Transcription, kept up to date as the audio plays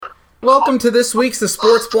Welcome to this week's The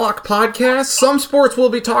Sports Block Podcast. Some sports will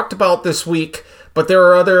be talked about this week, but there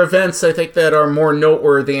are other events I think that are more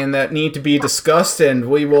noteworthy and that need to be discussed, and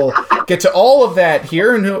we will get to all of that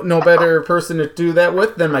here. No better person to do that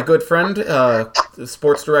with than my good friend, the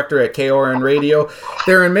sports director at KORN Radio,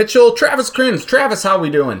 Darren Mitchell. Travis Crins. Travis, how we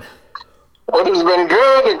doing? Weather's been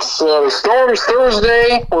good. It's the storms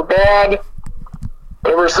Thursday were bad.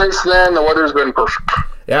 But ever since then, the weather's been perfect.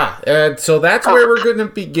 Yeah, so that's where we're going to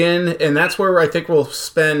begin, and that's where I think we'll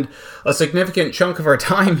spend a significant chunk of our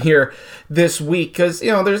time here this week, because,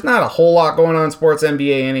 there's not a whole lot going on in sports,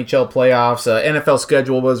 NBA, NHL playoffs, NFL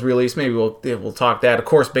schedule was released, maybe we'll talk that, of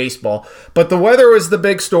course, baseball, but the weather is the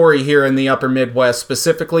big story here in the upper Midwest,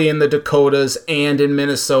 specifically in the Dakotas and in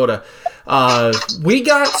Minnesota. We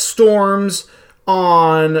got storms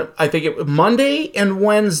on, I think Monday and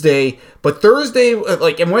Wednesday, but Thursday,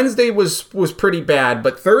 and Wednesday was pretty bad,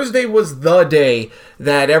 but Thursday was the day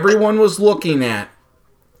that everyone was looking at,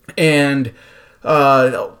 and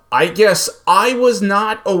I guess I was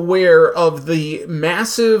not aware of the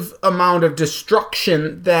massive amount of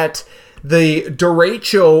destruction that the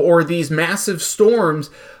derecho, or these massive storms,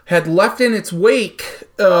 had left in its wake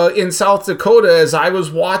in South Dakota as I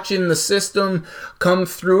was watching the system come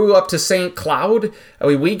through up to St. Cloud. I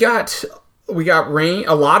mean, we got rain,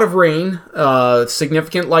 a lot of rain,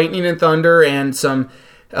 significant lightning and thunder, and some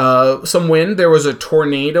wind. There was a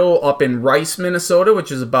tornado up in Rice, Minnesota,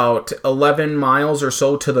 which is about 11 miles or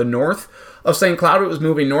so to the north of St. Cloud. It was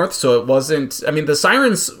moving north, so it wasn't... I mean, the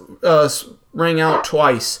sirens rang out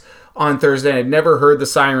twice on Thursday. I'd never heard the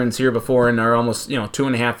sirens here before in our almost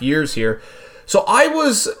 2.5 years here. So I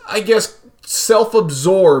was, I guess,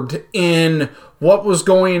 self-absorbed in what was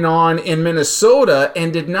going on in Minnesota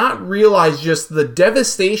and did not realize just the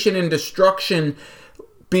devastation and destruction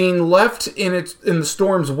being left in the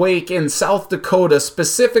storm's wake in South Dakota,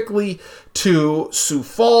 specifically to Sioux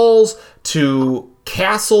Falls, to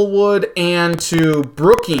Castlewood, and to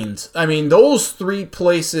Brookings. I mean, those three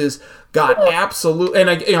places got absolute,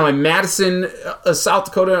 and in Madison, South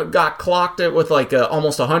Dakota got clocked it with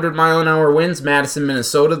almost 100-mile-an-hour winds. Madison,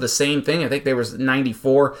 Minnesota, the same thing. I think there was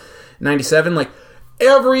 94, 97.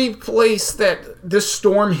 Every place that this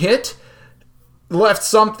storm hit left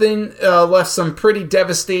some pretty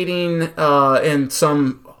devastating and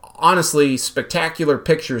some honestly spectacular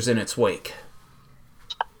pictures in its wake.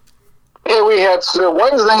 Yeah, we had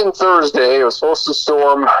Wednesday and Thursday. It was supposed to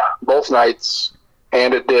storm both nights,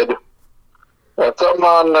 and it did. Something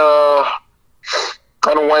on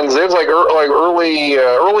Wednesday. It was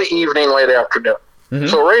early evening, late afternoon. Mm-hmm.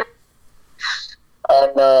 So right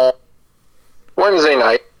on Wednesday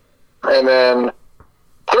night, and then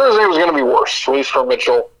Thursday was going to be worse, at least for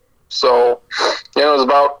Mitchell. So it was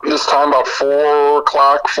about this time, about 4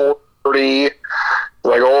 o'clock, 4:30.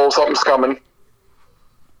 Something's coming,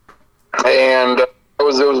 and it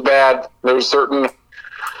was bad. There was certain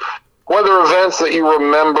weather events that you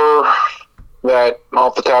remember that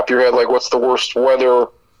off the top of your head, what's the worst weather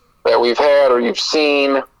that we've had or you've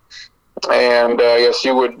seen, and I guess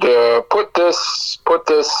you would put this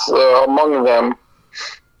among them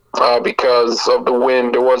because of the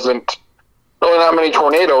wind. There wasn't really not many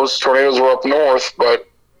tornadoes. Tornadoes were up north, but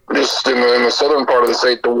just in the southern part of the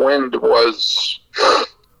state, the wind was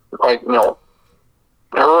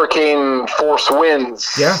hurricane force winds.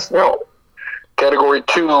 Yeah. Category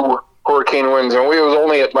 2 hurricane winds, and we was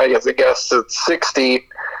only at, at 60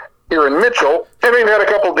 here in Mitchell. And we've had a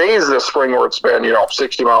couple days this spring where it's been,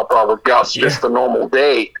 60-mile-per-hour gusts, just the normal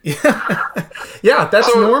day. Yeah,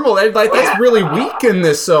 that's normal. That's really weak in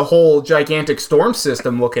this whole gigantic storm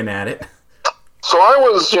system, looking at it. So I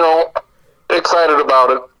was, excited about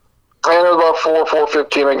it. And it was about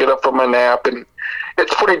 4:15, I get up from my nap, and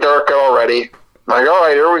it's pretty dark already. I'm all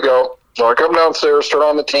right, here we go. So I come downstairs, turn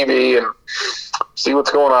on the TV, and see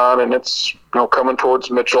what's going on, and it's coming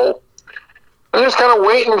towards Mitchell. I'm just kind of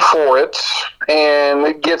waiting for it, and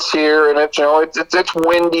it gets here, and it's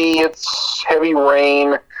windy, it's heavy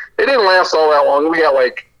rain. It didn't last all that long. We got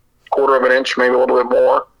quarter of an inch, maybe a little bit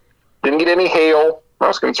more. Didn't get any hail. I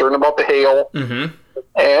was concerned about the hail. Mm-hmm.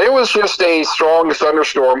 And it was just a strong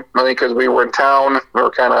thunderstorm. I think because we were in town, we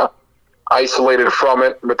were kind of isolated from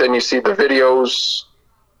it. But then you see the videos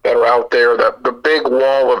that are out there, the big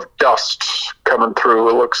wall of dust coming through.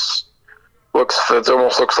 It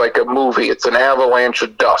almost looks like a movie. It's an avalanche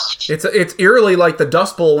of dust. It's eerily like the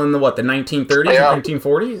Dust Bowl in the 1930s, yeah.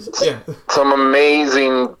 1940s. Yeah, some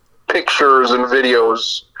amazing pictures and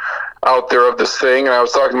videos out there of this thing. And I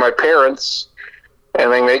was talking to my parents, and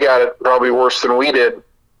I think they got it probably worse than we did.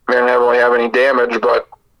 They didn't really have any damage, but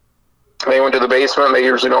they went to the basement. They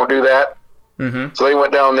usually don't do that. So they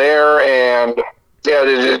went down there, and yeah,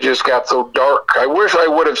 it just got so dark. I wish I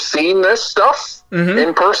would have seen this stuff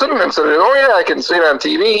in person instead of, oh yeah, I can see it on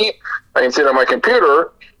TV, I can see it on my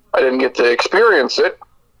computer. I didn't get to experience it.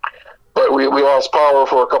 But we lost power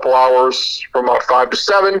for a couple hours from about 5 to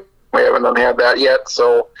 7. We haven't had that yet,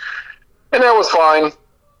 so, and that was fine.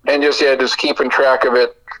 And just keeping track of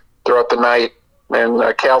it throughout the night. And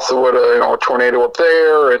Castlewood, a tornado up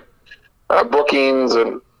there, and Brookings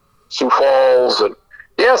and Sioux Falls, and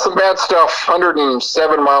yeah, some bad stuff.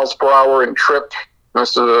 107 miles per hour in Tripp.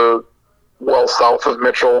 This is well south of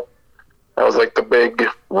Mitchell. That was like the big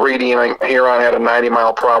reading. Huron had a 90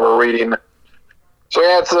 mile per hour reading. So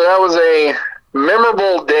yeah, that was a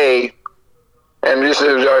memorable day, and just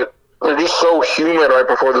so humid right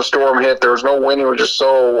before the storm hit. There was no wind; it was just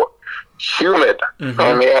so humid, and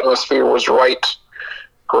the atmosphere was right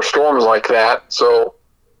for storms like that. So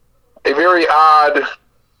a very odd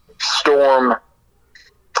storm,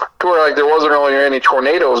 to where there wasn't really any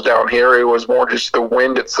tornadoes down here. It was more just the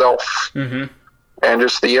wind itself, and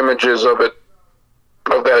just the images of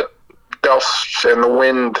that dust and the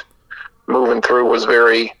wind moving through was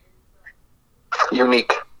very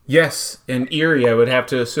unique. Yes, and eerie, I would have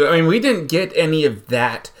to assume. I mean, we didn't get any of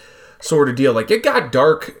that sort of deal. Like, it got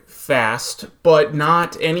dark fast, but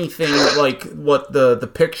not anything like what the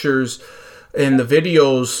pictures and the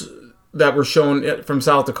videos that were shown from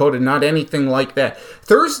South Dakota, not anything like that.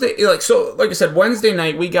 Thursday, like I said, Wednesday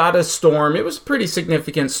night, we got a storm. It was a pretty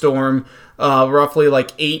significant storm, roughly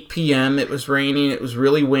like 8 p.m. It was raining. It was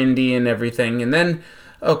really windy and everything. And then,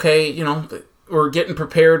 okay, we're getting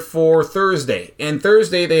prepared for Thursday. And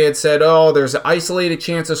Thursday they had said, there's an isolated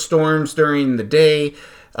chance of storms during the day,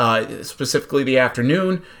 specifically the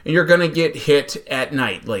afternoon, and you're going to get hit at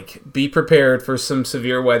night. Like, be prepared for some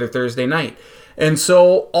severe weather Thursday night. And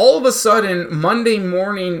so all of a sudden, Monday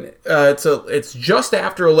morning, it's just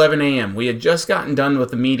after 11 a.m. We had just gotten done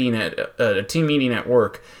with a team meeting at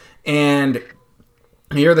work, and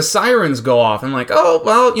I hear the sirens go off. I'm like, oh,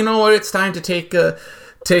 well, you know what? It's time to take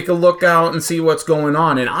a look out and see what's going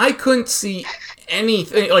on. And I couldn't see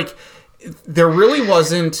anything. Like, there really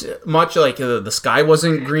wasn't much. Like, the sky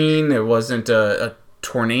wasn't green. There wasn't a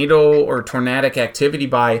tornado or tornadic activity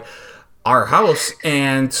by our house.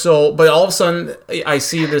 And so, but all of a sudden, I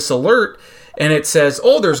see this alert, and it says,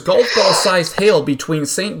 there's golf ball sized hail between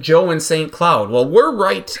St. Joe and St. Cloud. Well, we're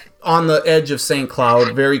right on the edge of St.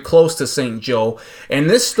 Cloud, very close to St. Joe,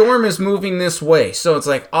 and this storm is moving this way. So it's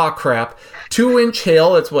like, crap. 2-inch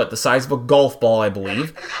hail, it's the size of a golf ball, I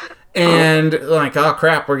believe. And like,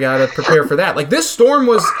 crap, we gotta prepare for that. Like, this storm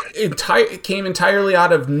came entirely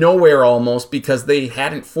out of nowhere almost, because they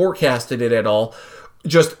hadn't forecasted it at all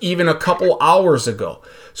just even a couple hours ago.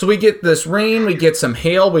 So we get this rain, we get some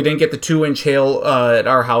hail. We didn't get the 2-inch hail at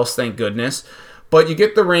our house, thank goodness. But you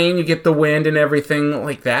get the rain, you get the wind and everything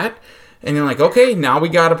like that. And you're like, okay, now we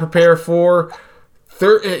got to prepare for this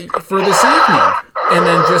evening. And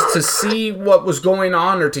then just to see what was going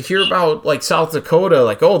on, or to hear about like South Dakota,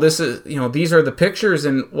 like, this is, these are the pictures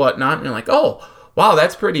and whatnot. And you're like, wow,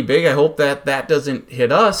 that's pretty big. I hope that doesn't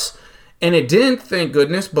hit us. And it didn't, thank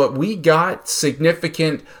goodness, but we got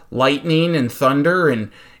significant lightning and thunder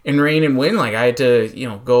and rain and wind. Like, I had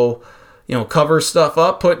to, go, cover stuff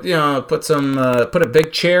up, put a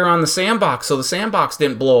big chair on the sandbox so the sandbox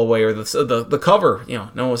didn't blow away, or the cover,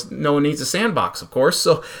 no one needs a sandbox, of course.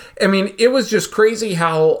 So, I mean, it was just crazy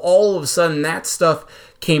how all of a sudden that stuff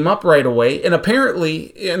came up right away. And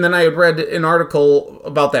apparently, and then I had read an article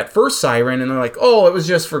about that first siren, and they're like, it was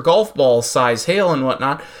just for golf ball size hail and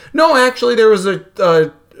whatnot. No, actually, there was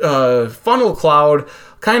a funnel cloud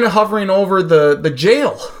kind of hovering over the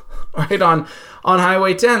jail right on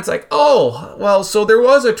Highway 10. It's like, so there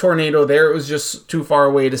was a tornado there. It was just too far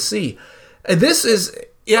away to see. This is,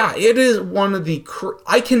 it is one of the,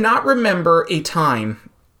 I cannot remember a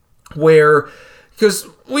time where, because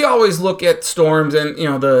we always look at storms and,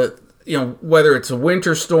 whether it's a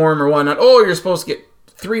winter storm or whatnot, you're supposed to get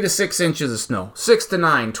 3 to 6 inches of snow, 6 to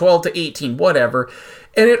 9, 12 to 18, whatever.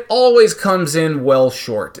 And it always comes in well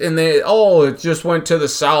short. And it just went to the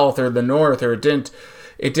south or the north, or it didn't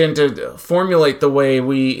formulate the way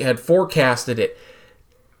we had forecasted it.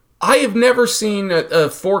 I have never seen a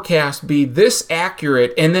forecast be this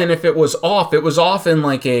accurate, and then if it was off in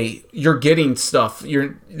like you're getting stuff.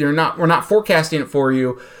 We're not forecasting it for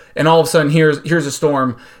you, and all of a sudden here's a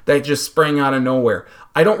storm that just sprang out of nowhere.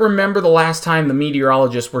 I don't remember the last time the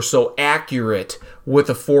meteorologists were so accurate with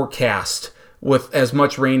a forecast with as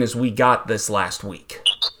much rain as we got this last week.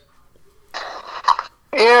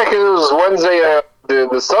 Yeah, because it was Wednesday.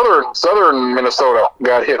 The southern Minnesota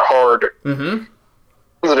got hit hard. Mm-hmm.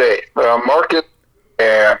 Wednesday, market,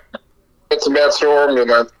 and it's a bad storm, and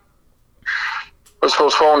it was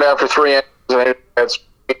postponed after 3 inches, and it had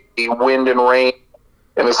wind and rain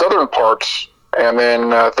in the southern parts. And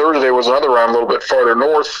then Thursday was another round a little bit farther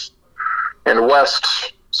north and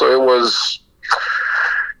west. So it was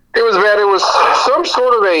bad. It was some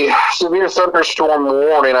sort of a severe thunderstorm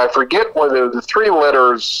warning. I forget whether the 3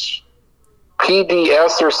 letters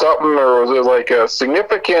PDS or something, or was it like a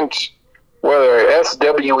significant, whether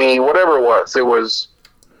SWE, whatever it was. It was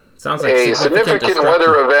sounds like a significant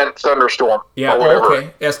weather event thunderstorm. Yeah,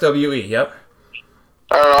 okay. SWE, yep.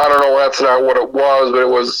 I don't know. That's not what it was, but it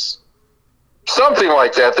was something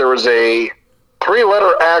like that. There was a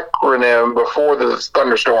 3-letter acronym before the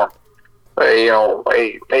thunderstorm.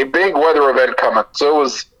 A big weather event coming. So it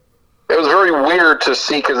was very weird to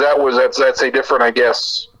see, because that's a different, I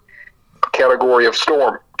guess, category of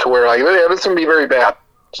storm, to where like, yeah, this can be very bad.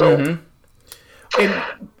 So, and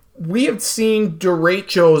we have seen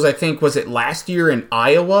derechos, I think, was it last year in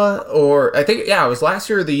Iowa? Or I think, it was last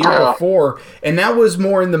year or the year before. And that was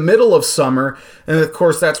more in the middle of summer. And of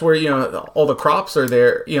course, that's where, all the crops are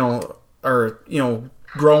there,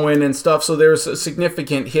 growing and stuff. So there's a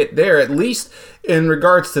significant hit there, at least in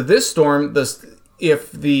regards to this storm.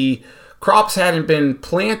 If the crops hadn't been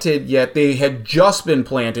planted yet, they had just been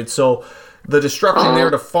planted. So the destruction there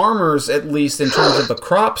to farmers, at least in terms of the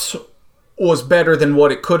crops, was better than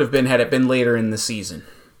what it could have been had it been later in the season.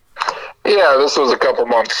 Yeah, this was a couple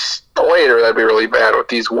months later. That'd be really bad with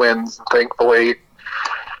these winds. Thankfully, I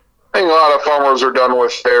think a lot of farmers are done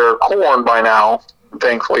with their corn by now.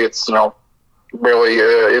 Thankfully, it's barely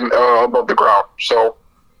above the ground. So,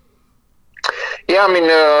 yeah, I mean,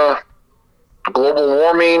 global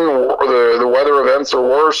warming, the weather events are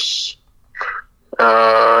worse.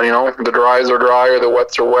 The dries are drier, the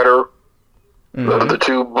wets are wetter. The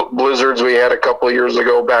 2 blizzards we had a couple of years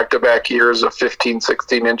ago, back-to-back years of 15,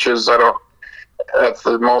 16 inches. That's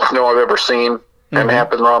the most snow I've ever seen, and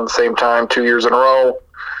happened around the same time, 2 years in a row.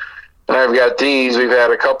 And I've got these. We've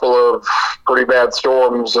had a couple of pretty bad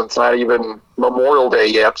storms. It's not even Memorial Day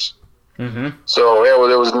yet. So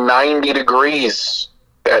it was 90 degrees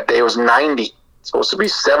that day. It was 90. It's supposed to be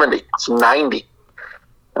 70. It's 90.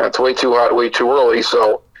 That's way too hot, way too early.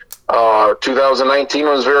 So 2019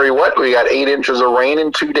 was very wet. We got 8 inches of rain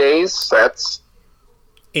in 2 days. That's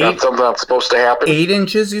not something that's supposed to happen. 8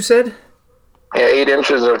 inches, you said? Yeah, 8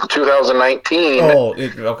 inches in 2019. Oh,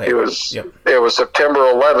 okay. It was September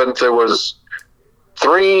 11th. It was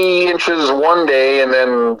 3 inches one day, and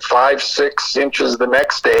then 5, 6 inches the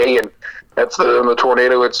next day, and that's the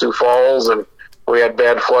tornado at Sioux Falls, and we had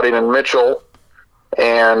bad flooding in Mitchell,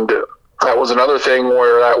 and that was another thing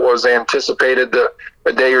where that was anticipated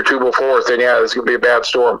a day or two before, saying, yeah, there's going to be a bad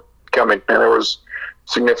storm coming, and there was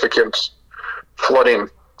significant flooding.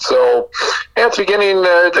 So, it's beginning,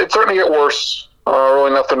 it's starting to get worse.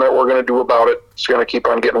 Really nothing that we're going to do about it. It's going to keep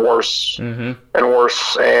on getting worse and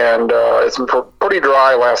worse. And it's been pretty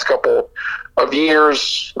dry last couple of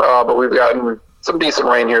years, but we've gotten some decent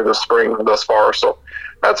rain here this spring thus far. So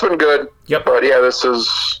that's been good. Yep. But yeah, it's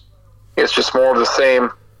just more of the same.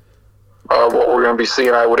 What we're going to be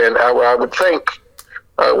seeing, I would think,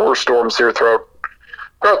 worse storms here throughout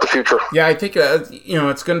the future. Yeah, I think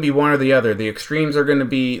it's going to be one or the other. The extremes are going to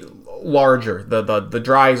be larger. The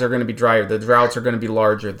dries are going to be drier. The droughts are going to be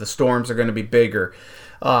larger. The storms are going to be bigger.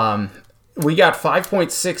 We got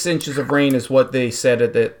 5.6 inches of rain, is what they said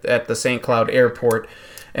at the St. Cloud Airport,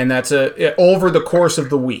 and that's over the course of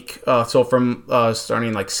the week. So from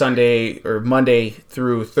starting like Sunday or Monday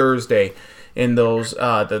through Thursday. In those,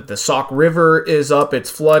 the Sauk River is up. It's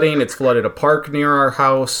flooding. It's flooded a park near our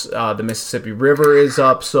house. The Mississippi River is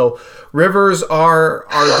up. So rivers are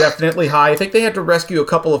definitely high. I think they had to rescue a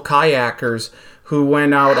couple of kayakers who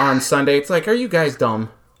went out on Sunday. It's like, are you guys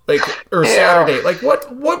dumb? Saturday. Like,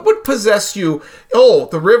 what would possess you? Oh,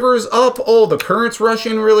 the river's up. Oh, the current's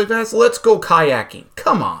rushing really fast. Let's go kayaking.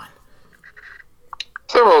 Come on.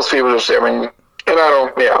 Some of those people just,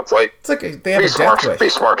 it's like they have a death wish. Be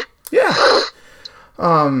smart. Yeah.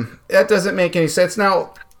 That doesn't make any sense.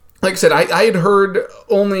 Now, like I said, I had heard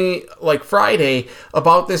only like Friday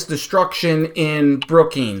about this destruction in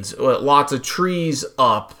Brookings. Lots of trees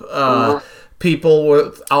up. People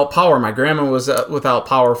without power. My grandma was without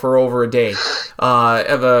power for over a day. I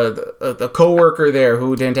have a coworker there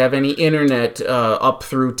who didn't have any internet up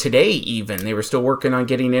through today even. They were still working on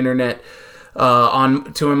getting internet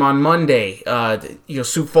to him on Monday.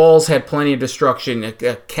 Sioux Falls had plenty of destruction.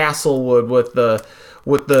 Castlewood with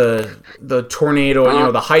the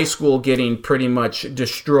tornado, the high school getting pretty much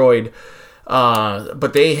destroyed.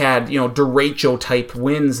 But they had derecho type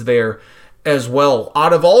winds there, as well.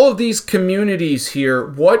 Out of all of these communities here,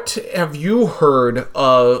 what have you heard,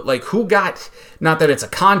 like who got, not that it's a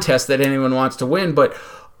contest that anyone wants to win, but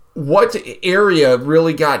what area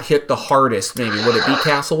really got hit the hardest maybe? Would it be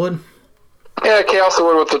Castlewood? Yeah,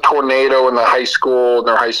 Castlewood with the tornado in the high school, in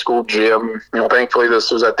their high school gym. Thankfully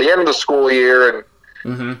this was at the end of the school year,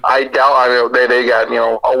 and I doubt, they got,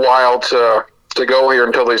 a while to go here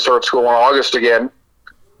until they start school in August again.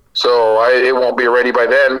 So it won't be ready by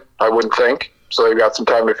then, I wouldn't think. So they've got some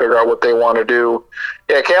time to figure out what they want to do.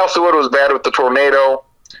 Yeah, Castlewood was bad with the tornado.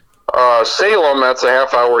 Salem, that's a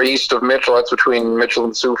half hour east of Mitchell. That's between Mitchell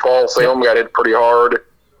and Sioux Falls. Salem got hit pretty hard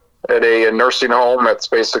at a nursing home that's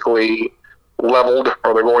basically leveled,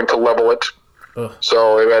 or they're going to level it. Ugh.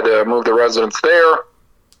 So they've had to move the residents there.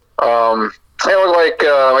 It was like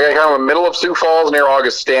kind of in the middle of Sioux Falls near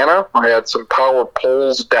Augustana. I had some power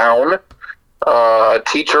poles down. A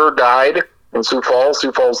teacher died in Sioux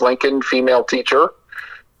Falls, Lincoln, female teacher.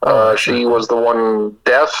 She was the one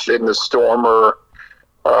death in the storm, or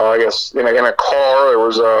I guess in a car. There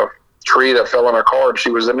was a tree that fell on her car, and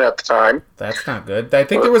she was in it at the time. That's not good. I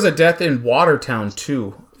think there was a death in Watertown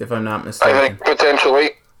too, if I'm not mistaken. I think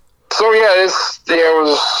potentially. So yeah, it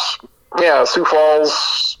was Sioux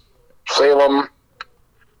Falls, Salem,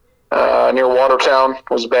 near Watertown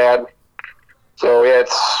was bad. So yeah,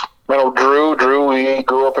 it's Drew. He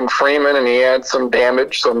grew up in Freeman, and he had some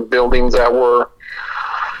damage, some buildings that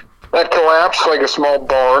collapsed, like a small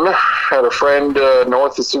barn. Had a friend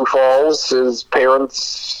north of Sioux Falls. His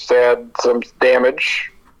parents had some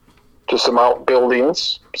damage to some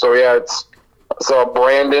outbuildings. So yeah, I saw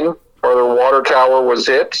Brandon, where the water tower was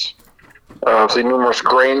hit. See numerous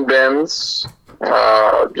grain bins.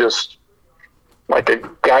 Just like a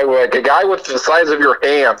guy with the size of your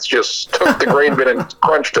hands just took the grain bin and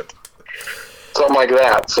crunched it. Something like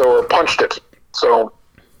that. So, or punched it. So,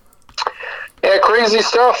 yeah, crazy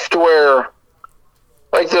stuff to where,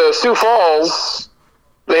 like the Sioux Falls,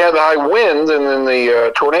 they had the high winds, and then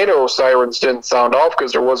the tornado sirens didn't sound off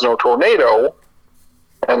because there was no tornado.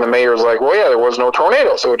 And the mayor's like, well, yeah, there was no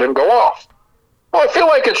tornado, so it didn't go off. Well, I feel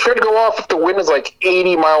like it should go off if the wind is like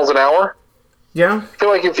 80 miles an hour. Yeah. I feel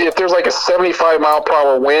like if there's like a 75 mile per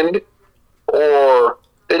hour wind, or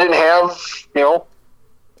they didn't have,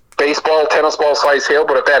 baseball, tennis ball size hail,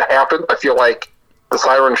 but if that happened, I feel like the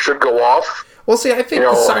siren should go off. Well, see, I think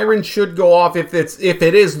the siren should go off if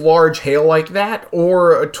it is large hail like that,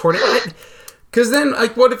 or a tornado. Because then,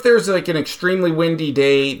 like, what if there's like an extremely windy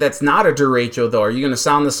day that's not a derecho, though? Are you going to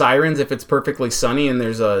sound the sirens if it's perfectly sunny and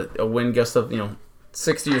there's a wind gust of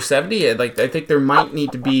 60 or 70? Like, I think there might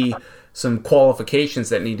need to be some qualifications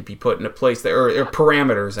that need to be put into place there, or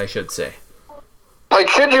parameters, I should say. Like,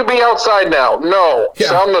 should you be outside now? No. Yeah.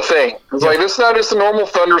 Sound the thing. It's like, this is not just a normal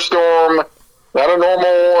thunderstorm, not a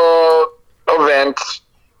normal event.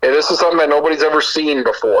 And this is something that nobody's ever seen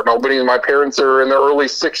before. My parents are in their early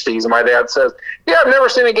 60s, and my dad says, yeah, I've never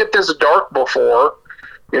seen it get this dark before.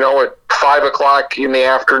 At 5 o'clock in the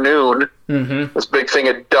afternoon, this big thing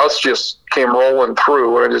of dust just came rolling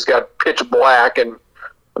through, and it just got pitch black, and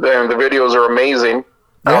then the videos are amazing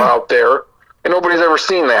out there. And nobody's ever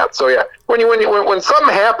seen that. So yeah, when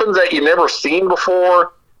something happens that you never seen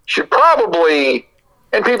before, should probably,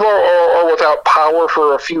 and people are without power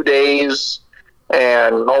for a few days,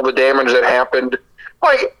 and all the damage that happened.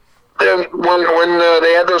 Like when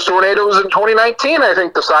they had those tornadoes in 2019, I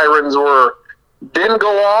think the sirens didn't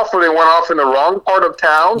go off, or they went off in the wrong part of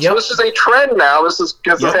town. Yep. So this is a trend now. This has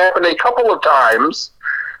happened a couple of times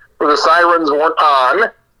where the sirens weren't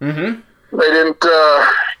on. Mm-hmm. They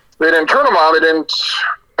didn't turn them on. They didn't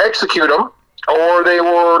execute them, or they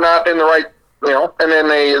were not in the right, And then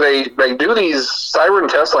they do these siren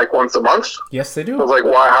tests like once a month. Yes, they do. I was like,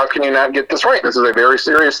 why? How can you not get this right? This is a very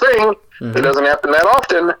serious thing. Mm-hmm. It doesn't happen that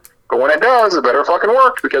often, but when it does, it better fucking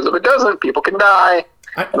work, because if it doesn't, people can die.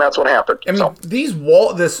 And that's what happened. I mean,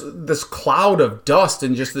 this cloud of dust,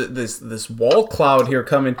 and just this wall cloud here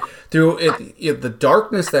coming through it, the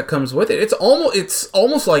darkness that comes with it. It's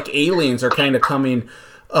almost like aliens are kind of coming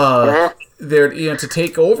there, to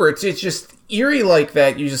take over. It's just eerie like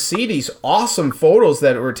that. You just see these awesome photos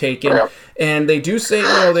that were taken, and they do say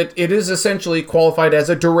that it is essentially qualified as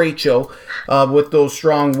a derecho with those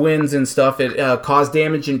strong winds and stuff. It caused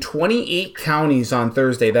damage in 28 counties on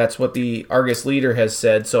Thursday. That's what the Argus Leader has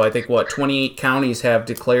said. So I think 28 counties have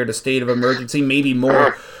declared a state of emergency, maybe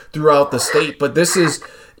more throughout the state. But this is,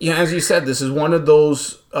 as you said, this is one of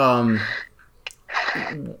those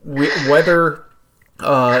weather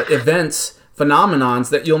events, phenomenons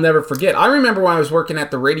that you'll never forget. I remember when I was working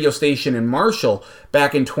at the radio station in Marshall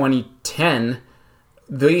back in 2010,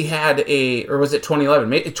 they had or was it 2011?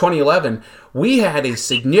 Maybe 2011. We had a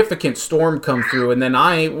significant storm come through, and then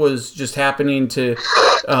I just happened to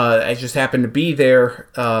be there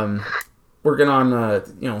working on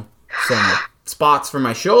some spots for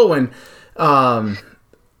my show, and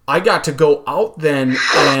I got to go out then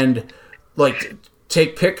and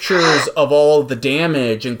take pictures of all of the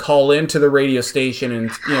damage and call into the radio station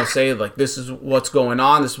and say this is what's going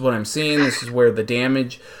on, this is what I'm seeing, this is where the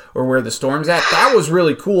damage or where the storm's at. That was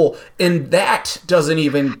really cool, and that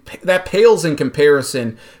pales in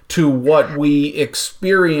comparison to what we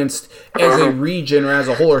experienced as a region or as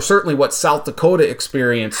a whole, or certainly what South Dakota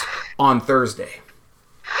experienced on Thursday.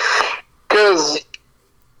 Because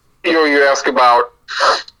you ask about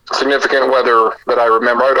significant weather that I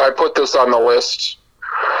remember. I put this on the list.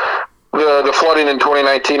 The flooding in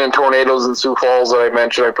 2019 and tornadoes in Sioux Falls that I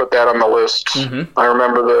mentioned, I put that on the list. Mm-hmm. I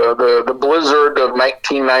remember the blizzard of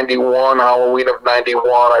 1991, Halloween of 91.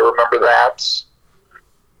 I remember that.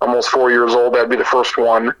 Almost 4 years old. That'd be the first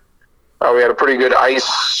one. We had a pretty good ice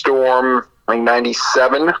storm, like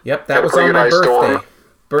 97. Yep, that was on my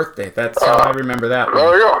birthday. That's how I remember that one.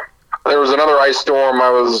 There you go. There was another ice storm. I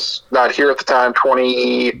was not here at the time.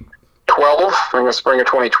 2012, I think the spring of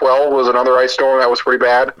 2012 was another ice storm that was pretty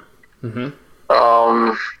bad. Mm-hmm.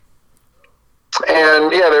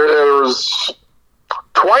 And yeah, there was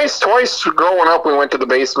twice growing up. We went to the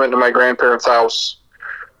basement in my grandparents' house,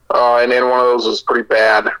 and then one of those was pretty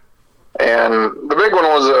bad. And the big one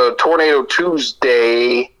was a Tornado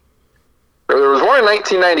Tuesday. There was one in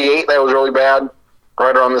 1998 that was really bad,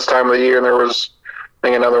 right around this time of the year, and there was, I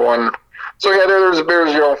think, another one. So yeah, there's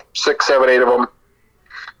 6, 7, 8 of them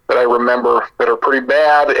that I remember that are pretty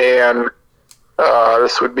bad, and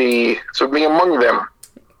this would be among them.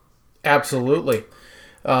 Absolutely.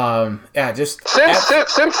 Just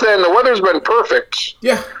since then the weather's been perfect.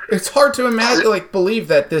 Yeah, it's hard to imagine, believe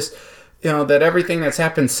that this, that everything that's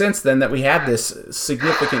happened since then, that we had this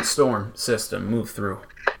significant storm system move through.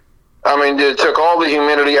 I mean, it took all the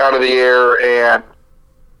humidity out of the air, and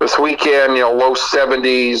this weekend, low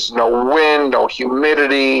 70s, no wind, no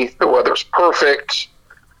humidity. The weather's perfect.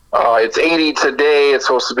 It's 80 today. It's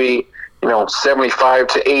supposed to be, 75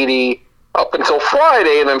 to 80 up until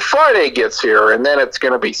Friday, and then Friday gets here, and then it's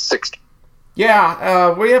going to be 60.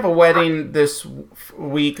 Yeah, we have a wedding this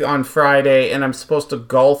week on Friday, and I'm supposed to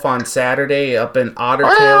golf on Saturday up in Otter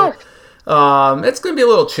Tail. It's going to be a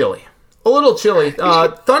little chilly.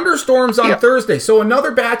 Thunderstorms on Thursday. So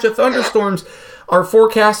another batch of thunderstorms are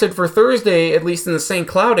forecasted for Thursday, at least in the St.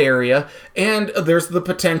 Cloud area, and there's the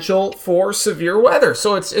potential for severe weather.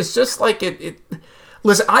 So it's just like it.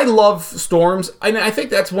 Listen, I love storms. I think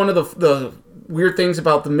that's one of the weird things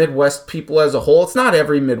about the Midwest people as a whole. It's not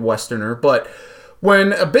every Midwesterner, but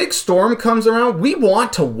when a big storm comes around, we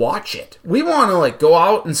want to watch it. We want to go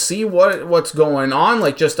out and see what's going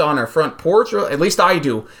on, just on our front porch, or at least I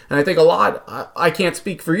do. And I think a lot, I can't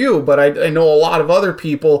speak for you, but I know a lot of other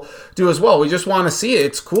people do as well. We just want to see it.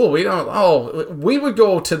 It's cool. We would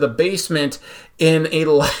go to the basement in a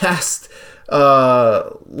last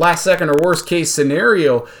second or worst case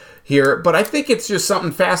scenario here, but I think it's just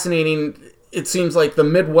something fascinating. It seems like the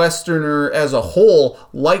Midwesterner as a whole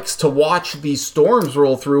likes to watch these storms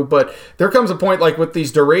roll through, but there comes a point with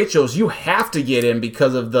these derechos, you have to get in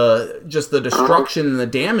because of the destruction and the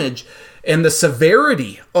damage and the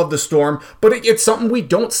severity of the storm. But it's something we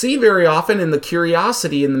don't see very often, and the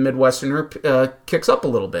curiosity in the Midwesterner kicks up a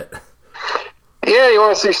little bit. Yeah, you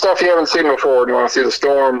want to see stuff you haven't seen before. You want to see the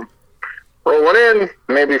storm rolling in,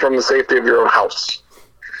 maybe from the safety of your own house.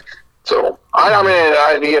 So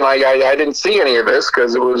I didn't see any of this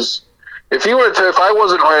because it was, if I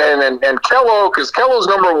wasn't and Kello, because Kello's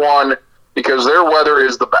number one because their weather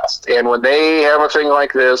is the best, and when they have a thing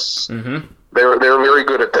like this, mm-hmm. they're very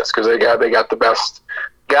good at this because they got the best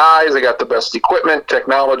guys, they got the best equipment,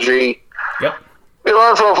 technology. Yep. They're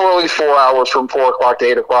on for at least 4 hours from 4 o'clock to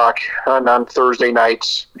 8 o'clock on Thursday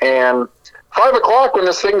nights, and 5 o'clock when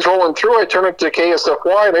this thing's rolling through, I turn it to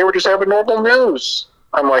KSFY, and they were just having normal news.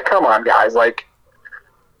 I'm like, come on, guys.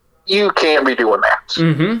 You can't be doing that.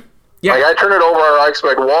 Mm-hmm. Yeah. I turn it over. I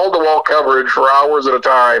expect wall-to-wall coverage for hours at a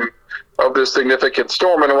time of this significant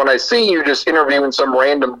storm. And when I see you just interviewing some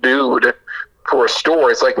random dude for a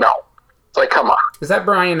story, it's like, no. It's like, come on. Is that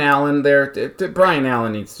Brian Allen there? Brian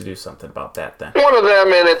Allen needs to do something about that then. One of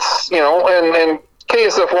them, and it's, and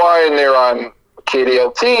KSFY, and they're on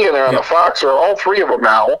KDLT, and they're on the Fox, or all three of them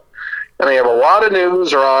now. And they have a lot of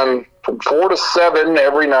news. They're on from 4 to 7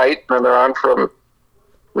 every night, and they're on from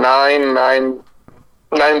 9:30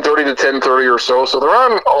 to 10:30 or so. So they're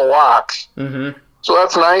on a lot. Mm-hmm. So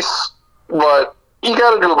that's nice. But you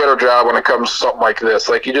got to do a better job when it comes to something like this.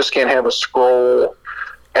 Like, you just can't have a scroll.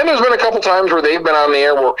 And there's been a couple times where they've been on the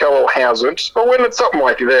air where Kello hasn't. But when it's something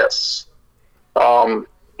like this, you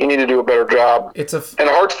need to do a better job. And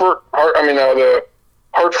the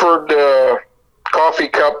Hartford coffee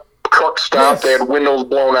cup truck stop, yes. They had windows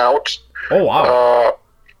blown out. Oh, wow.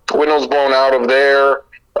 Windows blown out of there.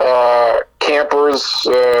 Campers,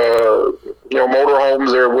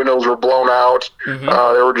 motorhomes, their windows were blown out. Mm-hmm.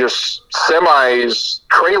 There were just semis,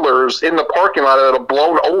 trailers in the parking lot that had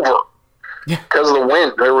blown over because of the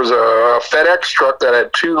wind. There was a FedEx truck that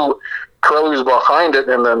had 2 trailers behind it,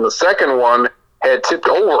 and then the second one had tipped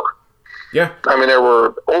over. Yeah. I mean, there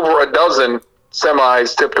were over a dozen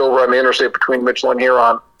semis tipped over on the interstate between Mitchell and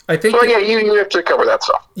Huron. I think so, you have to cover that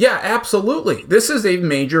stuff. Yeah, absolutely. This is a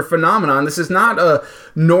major phenomenon. This is not a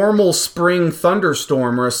normal spring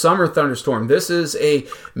thunderstorm or a summer thunderstorm. This is a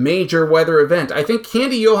major weather event. I think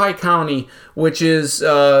Candy-Ojai County, which is,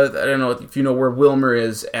 I don't know if you know where Wilmer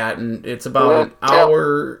is at, and it's about an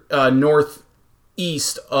hour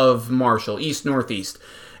northeast of Marshall, east-northeast.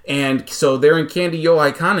 And so they're in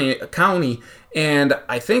Candy-Ojai County, and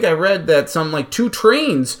I think I read that some 2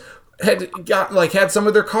 trains had some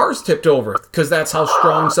of their cars tipped over because that's how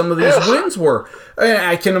strong some of these winds were. And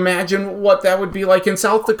I can imagine what that would be like in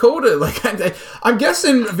South Dakota. I'm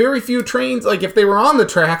guessing very few trains, if they were on the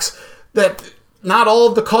tracks, that not all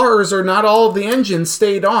of the cars or not all of the engines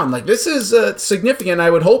stayed on. This is significant. I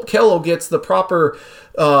would hope Kello gets the proper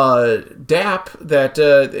DAP that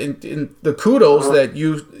in the kudos that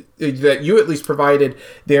you at least provided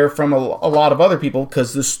there from a lot of other people,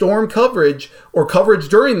 because the storm coverage or coverage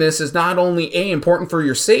during this is not only A, important for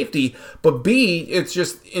your safety, but B, it's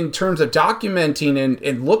just in terms of documenting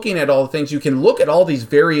and looking at all the things. You can look at all these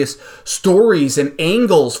various stories and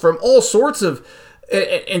angles from all sorts of,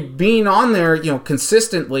 and being on there,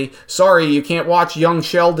 consistently. Sorry, you can't watch Young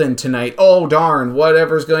Sheldon tonight. Oh, darn,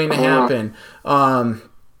 whatever's going to happen.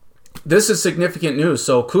 This is significant news,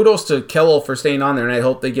 so kudos to Kello for staying on there, and I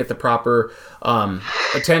hope they get the proper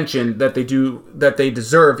attention that they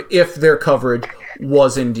deserve if their coverage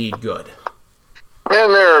was indeed good.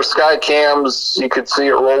 And there are sky cams. You could see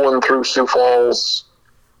it rolling through Sioux Falls,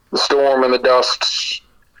 the storm and the dust,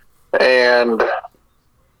 and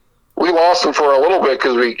we lost them for a little bit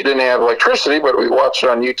because we didn't have electricity, but we watched it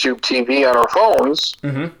on YouTube TV on our phones.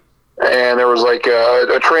 Mm-hmm. And there was a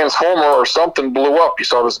transformer or something blew up. You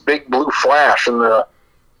saw this big blue flash in the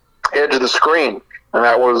edge of the screen, and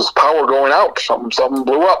that was power going out. Something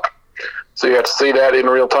blew up. So you had to see that in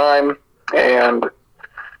real time, and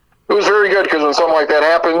it was very good because when something like that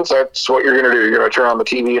happens, that's what you're going to do. You're going to turn on the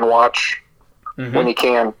TV and watch when you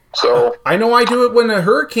can. So I know I do it when a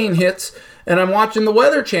hurricane hits and I'm watching the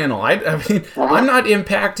Weather Channel. I mean, I'm not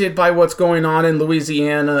impacted by what's going on in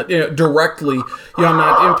Louisiana directly. I'm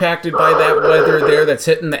not impacted by that weather there that's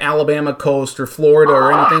hitting the Alabama coast or Florida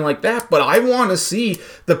or anything like that. But I want to see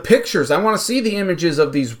the pictures. I want to see the images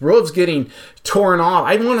of these roofs getting torn off.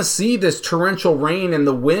 I want to see this torrential rain and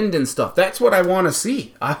the wind and stuff. That's what I want to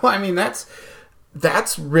see. I mean, that's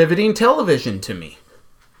riveting television to me.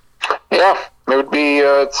 Yeah, it would be.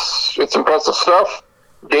 It's impressive stuff.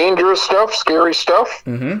 Dangerous stuff, scary stuff.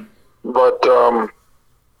 Mm-hmm. But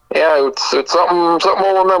it's something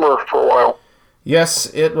we'll remember for a while.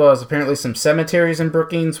 Yes, it was. Apparently, some cemeteries in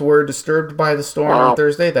Brookings were disturbed by the storm on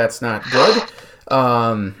Thursday. That's not good.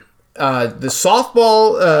 The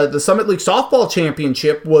Summit League softball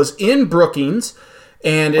championship was in Brookings,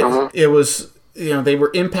 and it was. They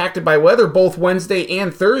were impacted by weather both Wednesday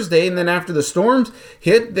and Thursday, and then after the storms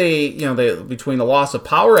hit, they between the loss of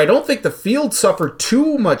power, I don't think the field suffered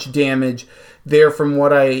too much damage there from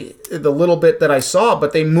the little bit that I saw,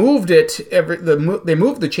 but they moved it. They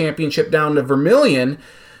moved the championship down to Vermilion,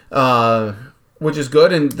 which is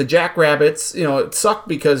good. And the Jackrabbits, it sucked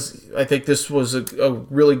because I think this was a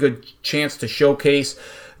really good chance to showcase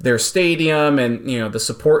their stadium and the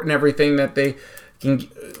support and everything that they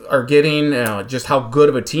are getting, just how good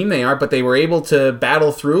of a team they are, but they were able to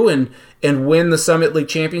battle through and win the Summit League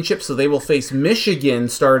Championship, so they will face Michigan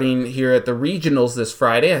starting here at the regionals this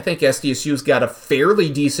Friday. I think SDSU's got a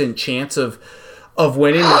fairly decent chance of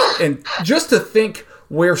winning, and just to think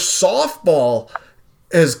where softball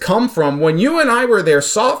has come from, when you and I were there,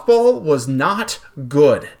 softball was not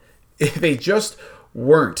good. They just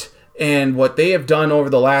weren't. And what they have done over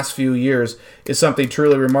the last few years is something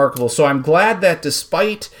truly remarkable. So I'm glad that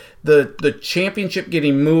despite the championship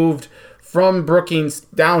getting moved from Brookings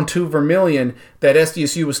down to Vermilion, that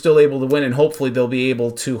SDSU was still able to win, and hopefully they'll be able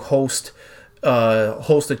to host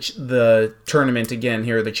the tournament again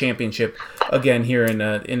here, the championship again here in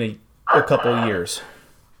a couple of years.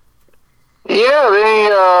 Yeah,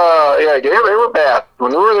 they were bad.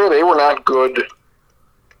 When they were there, they were not good.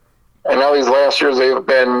 And now these last years, they've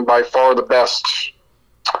been by far the best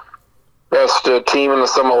team in the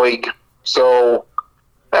Summer League. So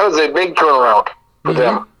that was a big turnaround for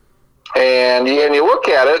them. And you look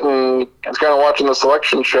at it, and it's kind of watching the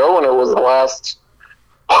selection show, and it was the last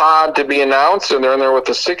pod to be announced, and they're in there with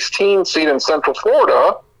the 16 seed in Central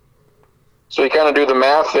Florida. So you kind of do the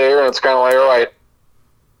math there, and it's kind of like, all right,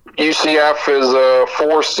 UCF is a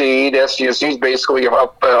 4 seed, SDSU is basically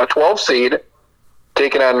a 12 seed,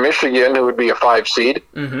 taking on Michigan, who would be a 5 seed.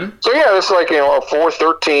 So yeah, it's like, a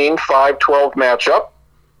 4-13, 5-12 matchup.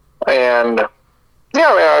 And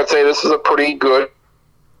yeah, I'd say this is a pretty good,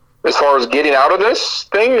 as far as getting out of this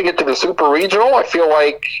thing to get to the Super Regional. I feel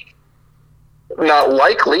like not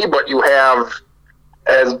likely, but you have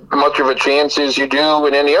as much of a chance as you do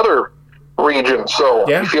in any other region. So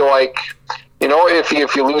I feel like,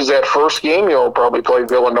 if you lose that first game, you'll probably play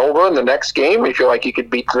Villanova in the next game. You feel like you could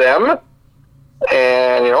beat them.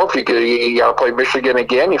 And, if you got to play Michigan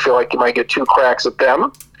again, you feel like you might get 2 cracks at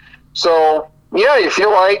them. So, yeah, you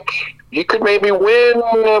feel like you could maybe win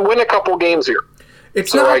a couple games here.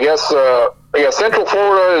 I guess Central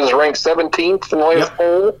Florida is ranked 17th in the latest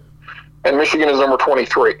poll, and Michigan is number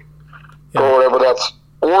 23, or whatever that's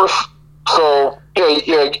worth. So,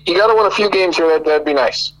 you got to win a few games here. That'd be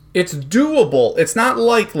nice. It's doable. It's not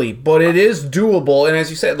likely, but it is doable. And as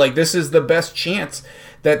you said, this is the best chance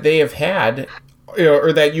that they have had,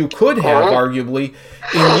 or that you could have, arguably,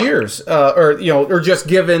 in years, or just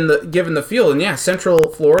given the field. And Central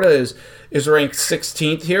Florida is ranked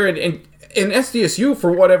 16th here, and SDSU,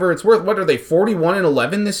 for whatever it's worth, what are they,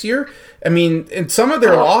 41-11 this year? I mean, in some of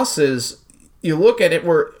their losses, you look at it,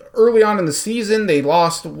 where early on in the season they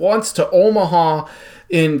lost once to Omaha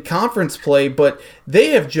in conference play, but they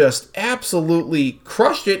have just absolutely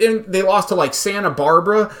crushed it. And they lost to Santa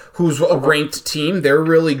Barbara, who's a ranked team. They're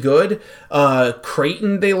really good.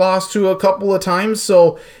 Creighton they lost to a couple of times.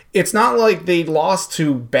 So it's not like they lost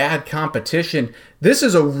to bad competition. This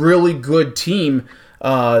is a really good team.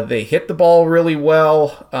 They hit the ball really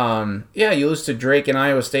well. You lose to Drake and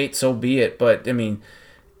Iowa State, so be it. But, I mean,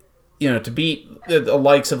 to beat the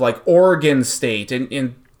likes of Oregon State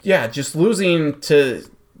and just losing to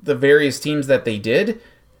the various teams that they did,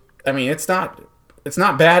 I mean, it's not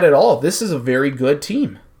bad at all. This is a very good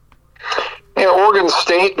team. Oregon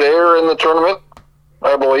State, they're in the tournament,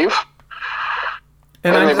 I believe.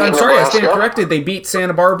 And I'm sorry, I stand corrected. They beat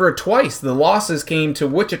Santa Barbara twice. The losses came to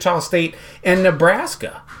Wichita State and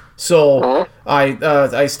Nebraska. So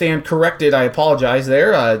I stand corrected. I apologize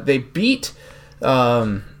there. They beat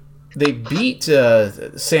Santa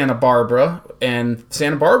Barbara, and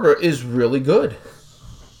Santa Barbara is really good.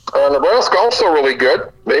 Nebraska also really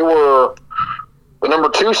good. They were the number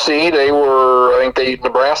 2 seed.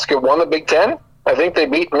 Nebraska won the Big Ten. I think they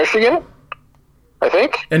beat Michigan.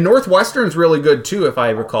 And Northwestern's really good too, if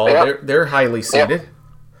I recall. They're highly seeded.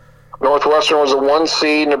 Northwestern was a 1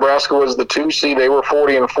 seed. Nebraska was the 2 seed. They were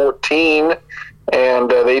 40-14, and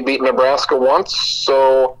they beat Nebraska once.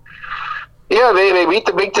 So, they beat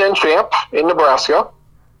the Big Ten champ in Nebraska.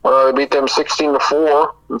 They beat them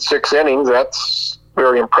 16-4 in 6 innings. That's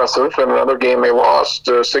very impressive. And another game they lost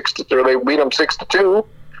 6-2. They beat them 6-2.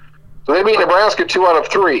 So they beat Nebraska 2 out of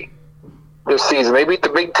 3 this season. They beat the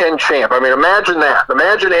Big Ten champ. I mean, imagine that.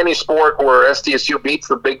 Imagine any sport where SDSU beats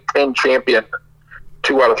the Big Ten champion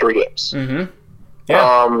 2 out of 3 games. They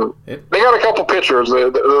got a couple pitchers.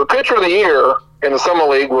 The pitcher of the year in the Summer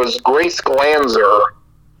League was Grace Glanzer.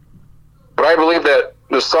 But I believe that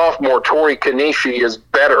the sophomore Tori Kanishi is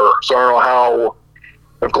better. So I don't know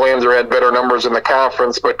if Glanzer had better numbers in the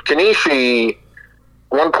conference. But Kanishi,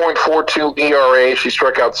 1.42 ERA. She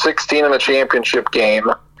struck out 16 in the championship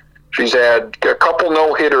game. She's had a couple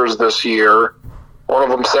no-hitters this year. One of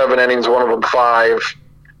them 7 innings, one of them 5.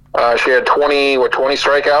 She had 20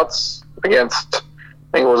 strikeouts against, I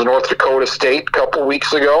think it was North Dakota State a couple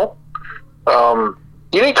weeks ago.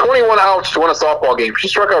 You need 21 outs to win a softball game. She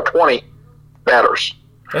struck out 20 batters.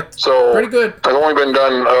 That's pretty good. It's only been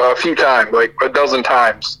done a few times, like a dozen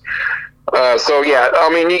times. I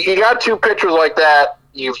mean, you got 2 pitchers like that,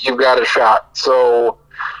 you've got a shot. So,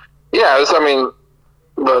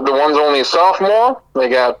 the one's only a sophomore. They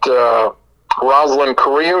got Rosalind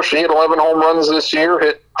Carrillo. She had 11 home runs this year,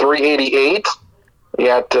 hit 388. You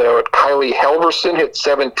got Kylie Helverson, hit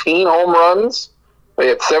 17 home runs. They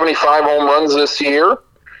hit 75 home runs this year.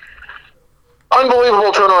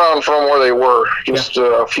 Unbelievable turnaround from where they were just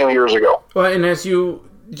a few years ago. Well, and as you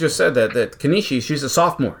just said that Kanishi, she's a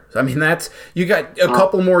sophomore. I mean, you got a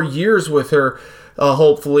couple more years with her,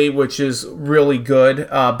 hopefully, which is really good.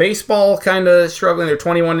 Baseball kind of struggling. They're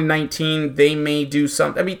 21-19. They may do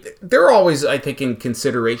something. I mean, they're always, I think, in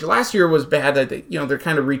consideration. Last year was bad. They're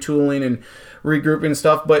kind of retooling and regrouping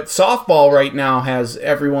stuff. But softball right now has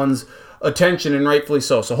everyone's attention, and rightfully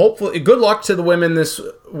so. So hopefully, good luck to the women this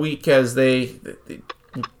week as they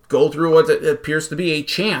go through what appears to be a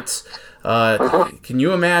chance. Can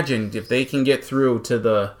you imagine if they can get through to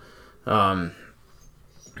the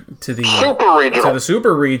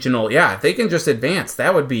super regional? Yeah, if they can just advance,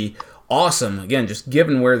 that would be awesome. Again, just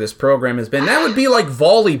given where this program has been, that would be like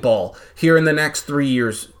volleyball here in the next 3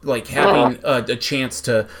 years, like having a chance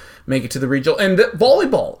to make it to the regional. And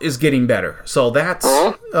volleyball is getting better, so that's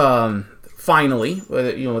finally,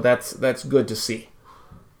 that's good to see.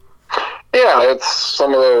 Yeah, it's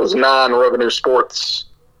some of those non-revenue sports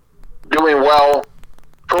doing well.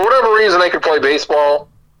 For whatever reason, they could play baseball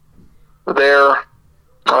there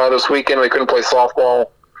this weekend. They couldn't play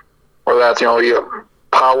softball, or that's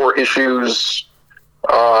power issues.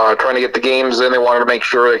 Trying to get the games in, they wanted to make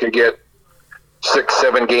sure they could get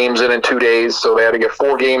 6-7 games in 2 days, so they had to get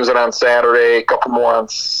 4 games in on Saturday, a couple more on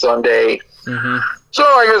Sunday. Mm-hmm. So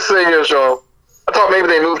I guess they I thought maybe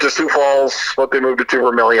they moved to Sioux Falls, but they moved to 2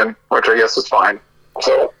 Vermilion, which I guess is fine.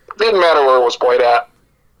 So it didn't matter where it was played at.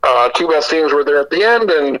 2 best teams were there at the end,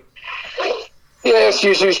 and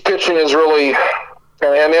SU's pitching is really,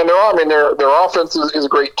 and their offense is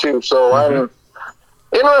great too. So I'm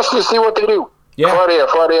interested to see what they do. Yeah.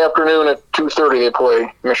 Friday afternoon at 2:30 they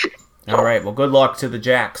play Michigan. All right. Well, good luck to the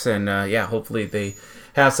Jacks, and hopefully they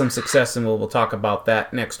have some success, and we'll talk about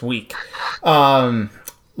that next week. So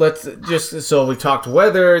we talked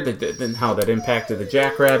weather, then how that impacted the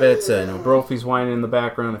Jackrabbits. I know Brophy's whining in the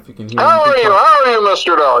background. If you can hear him. How are you,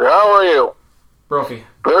 Mr. Dog? How are you? Brophy.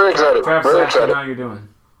 Very excited. Very excited. How you doing?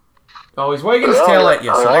 Oh, he's wagging his tail at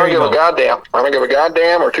you. So there you go. I don't give a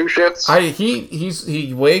goddamn or 2 shits.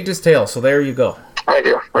 He wagged his tail. So there you go. Thank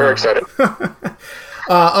you. Very excited.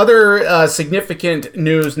 Other significant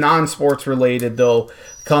news, non-sports related though,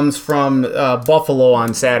 comes from Buffalo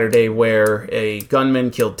on Saturday, where a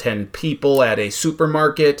gunman killed 10 people at a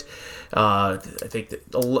supermarket. I think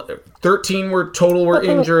 13 were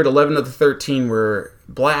injured. 11 of the 13 were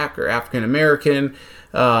black or African American.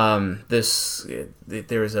 There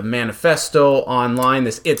is a manifesto online.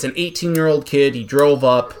 It's an 18-year-old kid. He drove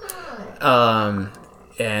up,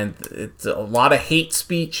 and it's a lot of hate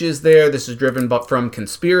speech is there. This is driven from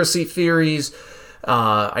conspiracy theories.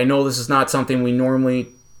 I know this is not something we normally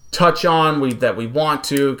touch on that we want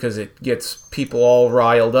to, because it gets people all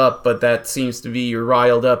riled up, but that seems to be you're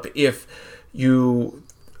riled up if you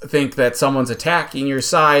think that someone's attacking your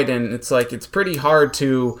side, and it's pretty hard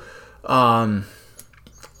to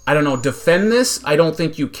defend this. I don't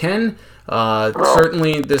think you can.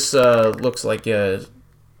 Certainly this looks like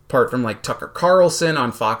apart from like Tucker Carlson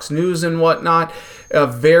on Fox News and whatnot, a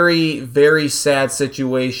very, very sad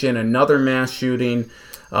situation, another mass shooting.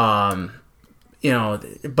 But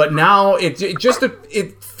now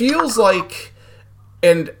it feels like,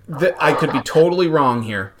 and I could be totally wrong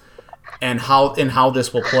here, and how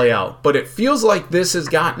this will play out, but it feels like this has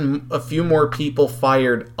gotten a few more people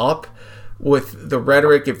fired up with the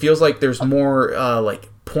rhetoric. It feels like there's more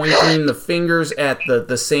pointing the fingers at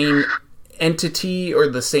the same entity or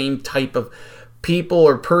the same type of people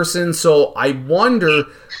or person. So I wonder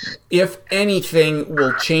if anything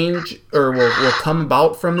will change or will come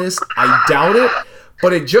about from this. I doubt it,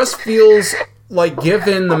 but it just feels like,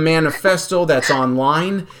 given the manifesto that's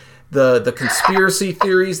online, the conspiracy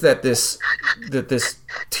theories that this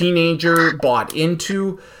teenager bought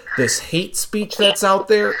into, this hate speech that's out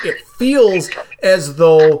there, it feels as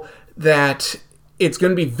though that it's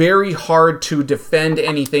going to be very hard to defend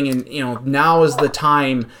anything, and now is the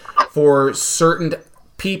time for certain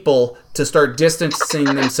people to start distancing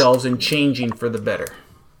themselves and changing for the better.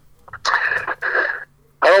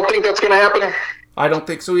 I don't think that's going to happen. I don't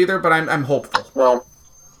think so either, but I'm hopeful. Well,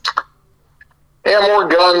 more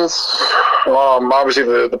guns.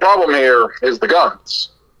 Obviously, the problem here is the guns.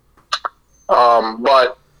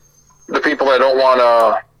 But the people that don't want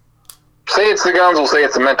to say it's the guns will say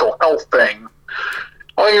it's a mental health thing.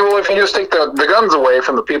 Well, if you just take the guns away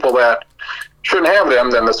from the people that shouldn't have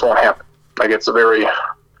them, then this won't happen.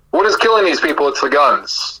 What is killing these people? It's the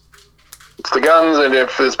guns. It's the guns, and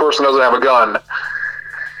if this person doesn't have a gun,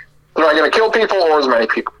 they're not going to kill people or as many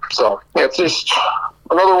people. So it's just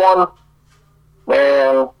another one,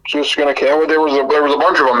 and just going to kill. There was a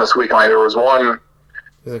bunch of them this week. There was one.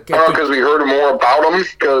 I don't know, because we heard more about them,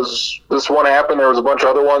 because this one happened. There was a bunch of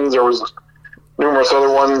other ones. There was numerous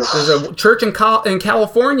other ones. There's a church in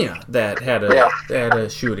California that had a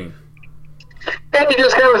shooting. And you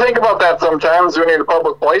just kind of think about that sometimes when you're in a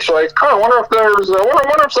public place. You're like, I wonder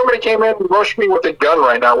if somebody came in and rushed me with a gun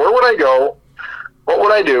right now. Where would I go? What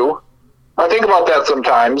would I do? I think about that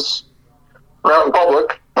sometimes. Out in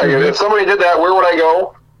public. Like, if somebody did that, where would I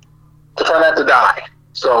go to try not to die?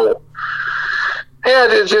 So, yeah,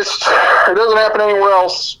 it doesn't happen anywhere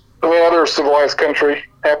else. Any other civilized country. It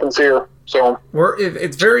happens here. So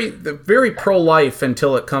it's very pro-life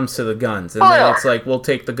until it comes to the guns, and then it's like, we'll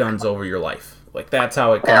take the guns over your life. Like, that's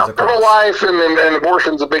how it comes across. Pro-life and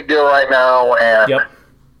abortion's a big deal right now, and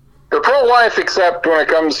they're pro-life except when it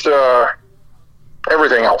comes to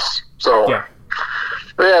everything else. So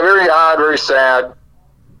very odd, very sad.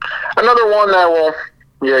 Another one that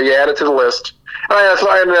you add it to the list.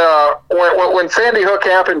 When Sandy Hook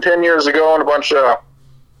happened 10 years ago, and a bunch of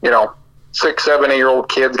 6, 7, 8-year-old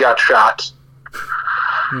kids got shot.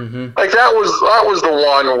 Like, that was the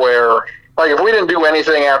one where, like, if we didn't do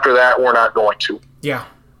anything after that, we're not going to. Yeah.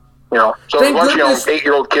 So a bunch of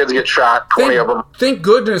 8-year-old kids get shot, 20 of them. Thank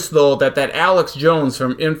goodness, though, that Alex Jones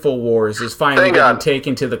from InfoWars is finally getting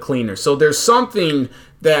taken to the cleaner. So there's something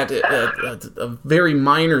that a very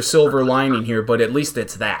minor silver lining here, but at least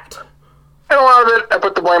it's that. And a lot of it, I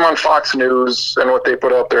put the blame on Fox News and what they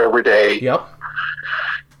put out there every day. Yep.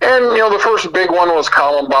 And, the first big one was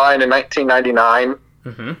Columbine in 1999.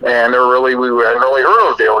 And we hadn't really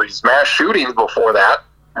heard of there were these mass shootings before that.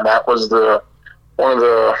 And that was one of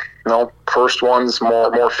the first ones,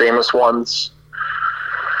 more famous ones.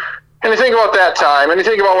 And you think about that time, and you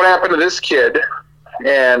think about what happened to this kid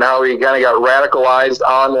and how he kind of got radicalized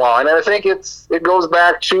online. And I think it goes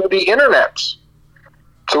back to the internet,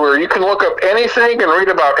 to where you can look up anything and read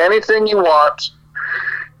about anything you want,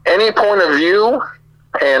 any point of view.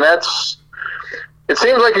 And it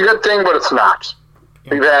seems like a good thing, but it's not.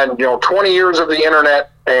 We've had, 20 years of the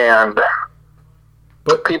internet,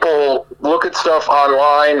 but people look at stuff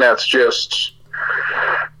online that's just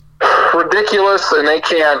ridiculous, and they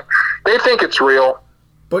think it's real.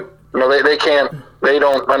 But they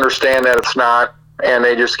don't understand that it's not, and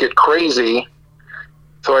they just get crazy.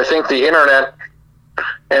 So I think the internet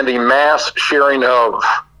and the mass sharing of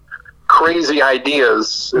crazy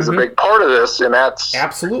ideas is a big part of this, and that's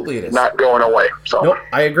absolutely it is not going away. So nope,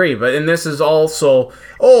 I agree. And this is also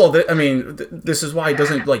this is why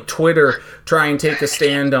doesn't like Twitter try and take a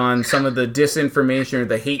stand on some of the disinformation or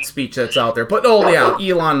the hate speech that's out there. But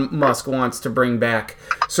Elon Musk wants to bring back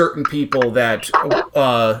certain people that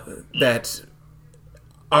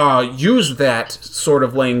use that sort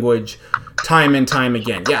of language time and time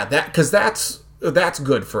again. Yeah, because that's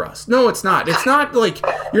good for us. No, it's not. It's not like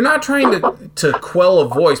you're not trying to quell a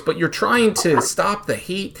voice, but you're trying to stop the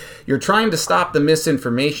hate. You're trying to stop the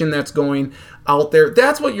misinformation that's going out there.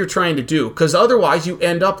 That's what you're trying to do, because otherwise you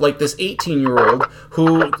end up like this 18-year-old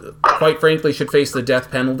who, quite frankly, should face the death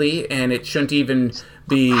penalty, and it shouldn't even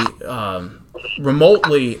be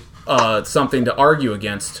remotely something to argue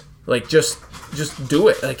against. Like, just do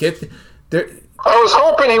it. Like it. I was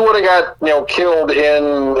hoping he would have got killed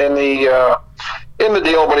in the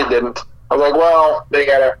deal, but he didn't. I was like, well, they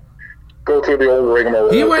gotta go through the old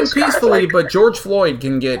rigmarole. He went peacefully, but George Floyd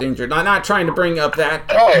can get injured. I'm not trying to bring up that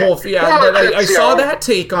whole but I saw that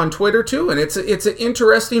take on Twitter too, and it's an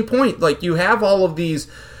interesting point. Like, you have all of these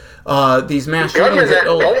mass shootings that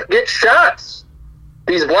don't get shots.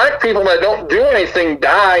 These black people that don't do anything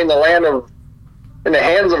die in the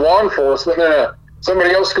hands of law enforcement, and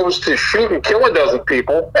somebody else goes to shoot and kill a dozen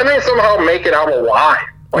people, and they somehow make it out alive.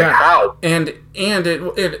 Like, how? And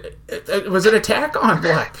it was an attack on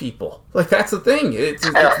black people. Like, that's the thing. It's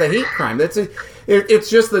the hate crime. It's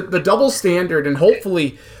just the double standard, and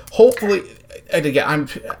hopefully, and again,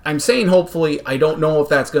 I'm saying hopefully. I don't know if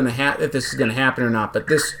that's going to if this is going to happen or not, but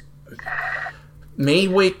this may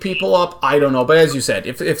wake people up. I don't know. But as you said,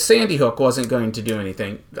 if Sandy Hook wasn't going to do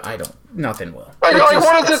anything, nothing will. What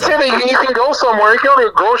does it say that you can go somewhere? You can go to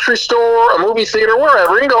a grocery store, a movie theater,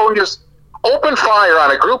 wherever. You can go and just open fire on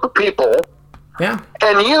a group of people. Yeah.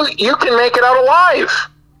 And you can make it out alive.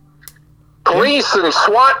 Police and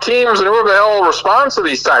SWAT teams and whoever the hell responds to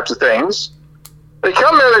these types of things, they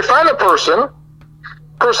come there, they find a person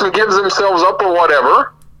gives themselves up or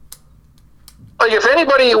whatever. Like, if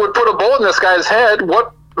anybody would put a bullet in this guy's head,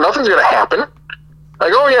 nothing's going to happen.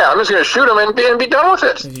 Like, oh yeah, I'm just going to shoot him and be done with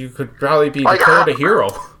it. You could probably be declared a hero.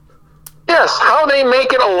 Yes, how they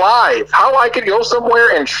make it alive. How I could go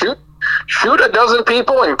somewhere and shoot a dozen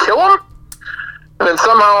people and kill them? And then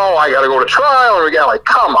somehow I got to go to trial, and we got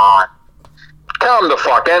come on. Come the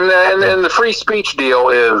fuck. And the free speech deal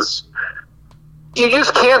is you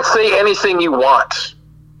just can't say anything you want.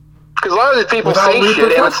 Because a lot of these people say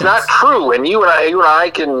shit and it's not true. And you and I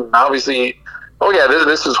can obviously, oh yeah,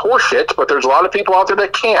 this is horseshit, but there's a lot of people out there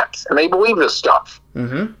that can't, and they believe this stuff.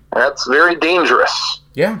 Mm-hmm. And that's very dangerous.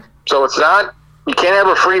 Yeah. So it's not, you can't have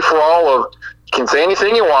a free-for-all of, you can say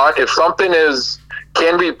anything you want. If something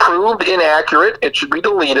can be proved inaccurate, it should be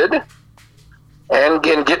deleted and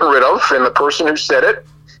getting rid of. And the person who said it,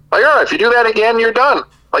 like, all right, if you do that again, you're done.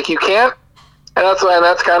 Like, you can't. And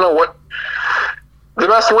that's kind of what the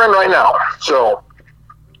mess we're in right now. So,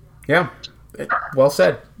 yeah, well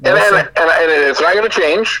said. And it's not going to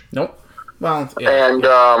change. Nope. Well, yeah. And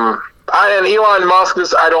and Elon Musk,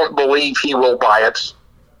 I don't believe he will buy it.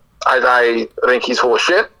 I think he's full of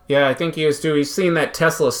shit. Yeah, I think he is too. He's seen that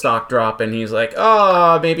Tesla stock drop, and he's like,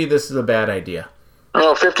 "Oh, maybe this is a bad idea."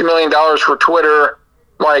 $50 million for Twitter.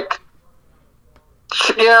 Like,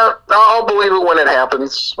 yeah, I'll believe it when it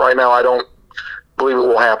happens. Right now, I don't believe it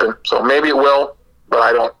will happen. So maybe it will, but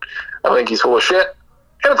I think he's full of shit.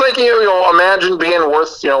 And it's like, imagine being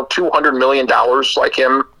worth, $200 million like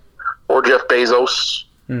him or Jeff Bezos.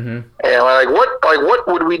 Mm-hmm. And what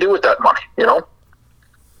would we do with that money?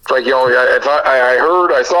 It's like, if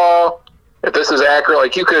I saw, if this is accurate,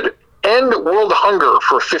 like you could end world hunger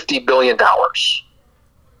for $50 billion.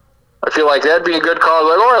 I feel like that'd be a good cause.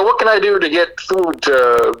 Like, all right, what can I do to get food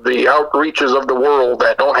to the outreaches of the world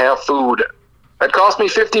that don't have food? That cost me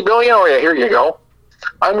 $50 billion. Oh yeah, here you go.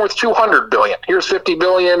 I'm worth $200 billion. Here's $50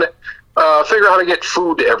 billion. Figure out how to get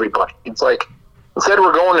food to everybody. It's like, instead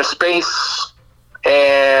we're going to space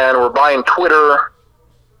and we're buying Twitter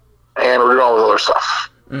and we're doing all this other stuff.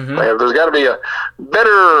 Mm-hmm. Like, there's got to be a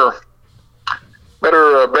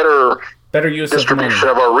better use distribution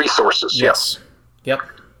of our resources. Yes. Yep.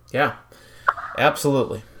 Yeah.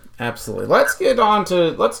 Absolutely.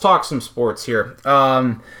 Let's talk some sports here.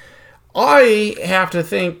 I have to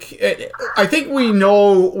think. I think we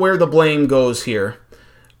know where the blame goes here,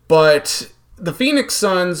 but the Phoenix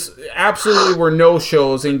Suns absolutely were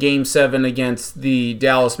no-shows in Game 7 against the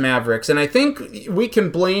Dallas Mavericks, and I think we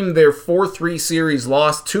can blame their 4-3 series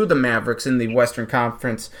loss to the Mavericks in the Western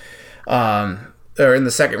Conference, or in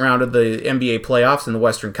the second round of the NBA playoffs in the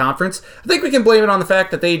Western Conference. I think we can blame it on the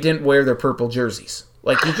fact that they didn't wear their purple jerseys.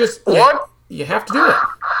 Like, you have to do it.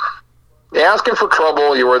 You're asking for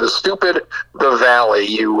trouble. You wear the Valley.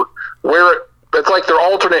 You wear it. It's like their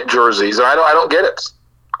alternate jerseys. And I don't get it.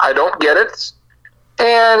 I don't get it.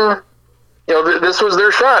 And, this was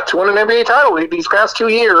their shot to win an NBA title these past 2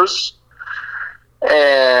 years.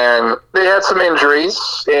 And they had some injuries,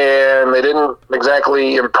 and they didn't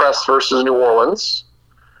exactly impress versus New Orleans.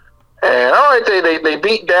 And, all right, they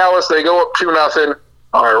beat Dallas. They go up 2-0.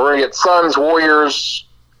 All right, we're going to get Suns, Warriors.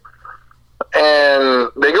 And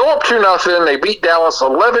they go up 2-0. They beat Dallas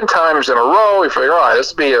 11 times in a row. You figure, all right,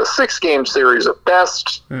 this will be a 6-game series at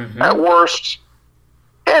best, at worst.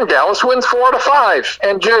 And Dallas wins 4 out of 5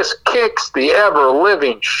 and just kicks the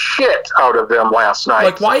ever-living shit out of them last night.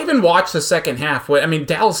 Like, why even watch the second half? I mean,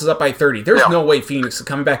 Dallas is up by 30. There's no way Phoenix is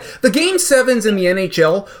coming back. The Game 7s in the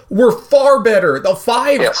NHL were far better. The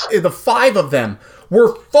five of them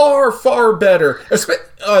were far, far better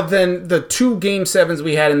than the 2 Game 7s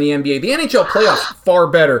we had in the NBA. The NHL playoffs far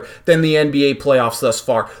better than the NBA playoffs thus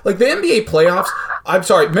far. Like, the NBA playoffs, I'm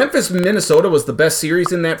sorry, Memphis-Minnesota was the best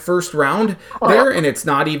series in that first round there, and it's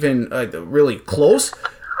not even really close.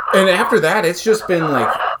 And after that, it's just been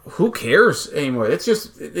like, who cares anymore? It's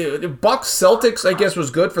just, Bucks-Celtics, I guess,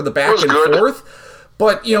 was good for the back and forth.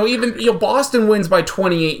 But, even Boston wins by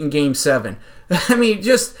 28 in Game 7. I mean,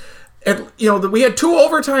 just... we had 2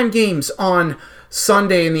 overtime games on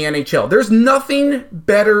Sunday in the NHL. There's nothing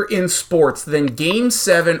better in sports than Game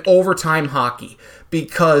 7 overtime hockey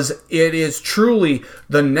because it is truly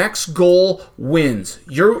the next goal wins.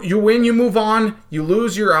 You win, you move on. You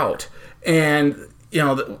lose, you're out. And,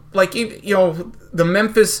 the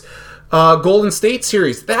Memphis Golden State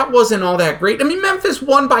series, that wasn't all that great. I mean, Memphis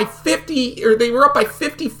won by 50, or they were up by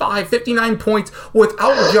 55, 59 points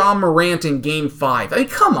without Ja Morant in Game 5. I mean,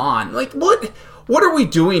 come on. Like, what are we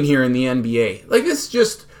doing here in the NBA? Like, it's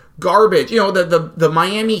just garbage. The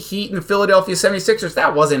Miami Heat and the Philadelphia 76ers,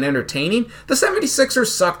 that wasn't entertaining. The 76ers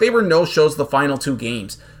sucked. They were no-shows the final 2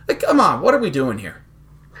 games. Like, come on. What are we doing here?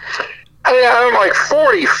 I'm like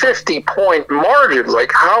 40, 50-point margins.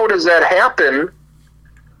 Like, how does that happen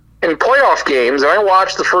in playoff games? And I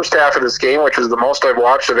watched the first half of this game, which is the most I've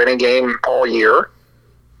watched of any game all year.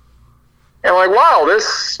 And I'm like, wow,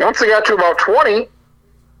 once they got to about 20, I'm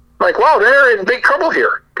like, wow, they're in big trouble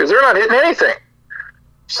here because they're not hitting anything.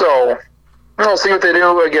 So we'll see what they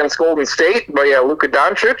do against Golden State. But yeah, Luka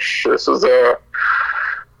Doncic, this is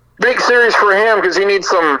big series for him because he needs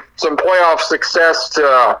some playoff success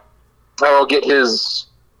to get his.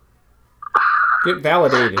 Get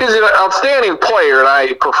validated. He's an outstanding player, and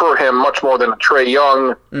I prefer him much more than Trae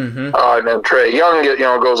Young. Mm-hmm. And then Trae Young,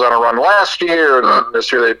 goes on a run last year, and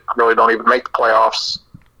this year they really don't even make the playoffs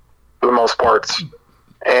for the most part.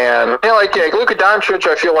 And like Luka Doncic,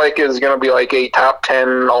 I feel like is going to be like a top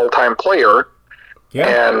 10 all-time player,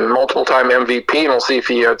 and multiple-time MVP. And we'll see if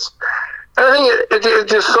he hits. And I think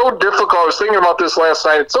it's just so difficult. I was thinking about this last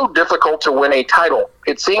night. It's so difficult to win a title.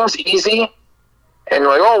 It seems easy. And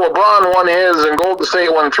LeBron won his, and Golden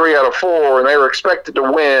State won 3 out of 4, and they were expected to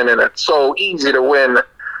win, and it's so easy to win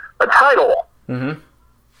a title. Mm-hmm.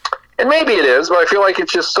 And maybe it is, but I feel like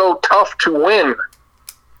it's just so tough to win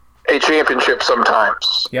a championship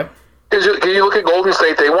sometimes. Yep. Because you look at Golden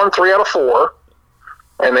State, they won 3 out of 4,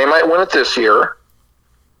 and they might win it this year.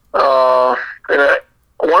 One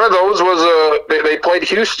of those was they played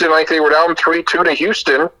Houston like they were down 3-2 to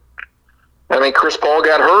Houston. I think Chris Paul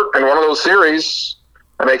got hurt in one of those series,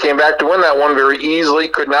 and they came back to win that one very easily.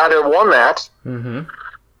 Could not have won that. Mm-hmm.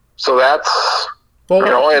 So that's, and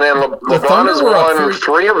then LeBron has won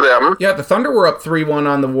 3 of them. Yeah, the Thunder were up 3-1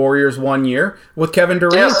 on the Warriors one year with Kevin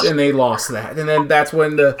Durant, and they lost that. And then that's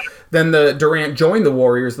when the Durant joined the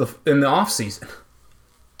Warriors in the offseason.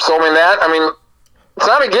 So, it's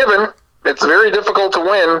not a given. It's very difficult to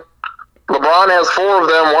win. LeBron has 4 of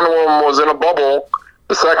them. One of them was in a bubble.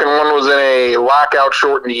 The second one was in a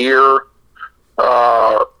lockout-shortened year.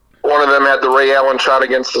 One of them had the Ray Allen shot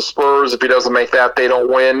against the Spurs. If he doesn't make that, they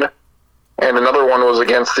don't win. And another one was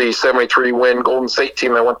against the 73-win Golden State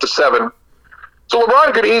team that went to 7. So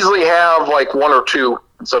LeBron could easily have 1 or 2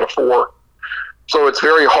 instead of 4. So it's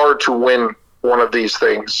very hard to win one of these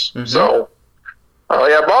things. Mm-hmm. So,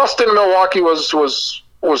 Boston, Milwaukee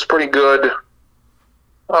was pretty good.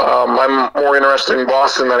 I'm more interested in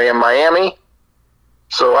Boston than I am Miami.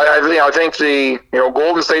 So I think the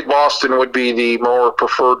Golden State Boston would be the more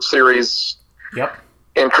preferred series. Yep.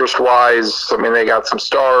 Interest wise, they got some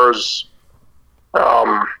stars.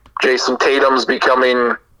 Jason Tatum's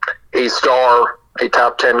becoming a star, a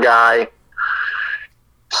top 10 guy.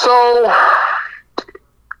 So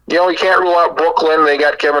you can't rule out Brooklyn. They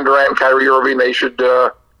got Kevin Durant and Kyrie Irving.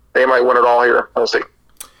 They might win it all here. We'll see.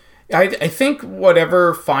 I think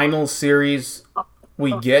whatever final series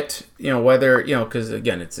we get, whether, because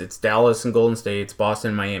again, it's Dallas and Golden State, it's Boston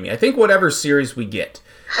and Miami. I think whatever series we get,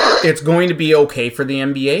 it's going to be okay for the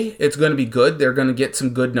NBA. It's going to be good. They're going to get some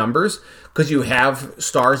good numbers because you have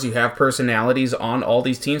stars, you have personalities on all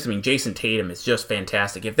these teams. Jason Tatum is just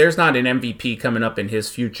fantastic. If there's not an MVP coming up in his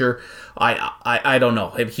future, I don't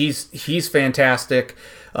know. He's fantastic.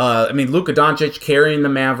 Luka Doncic carrying the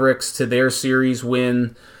Mavericks to their series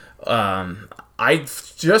win. I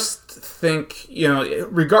just think,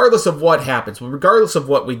 regardless of what happens, regardless of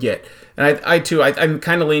what we get, and I'm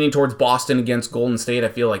kind of leaning towards Boston against Golden State. I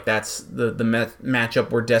feel like that's the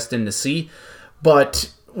matchup we're destined to see.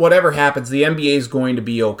 But whatever happens, the NBA is going to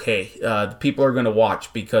be okay. The people are going to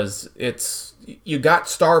watch because you got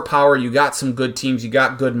star power, you got some good teams, you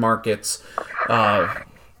got good markets.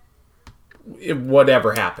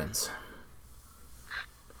 Whatever happens.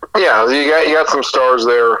 Yeah, you got some stars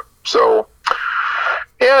there. So,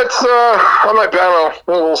 yeah, it's I don't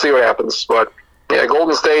know. We'll see what happens. But yeah,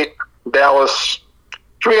 Golden State, Dallas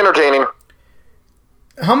should be entertaining.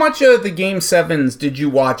 How much of the Game 7s did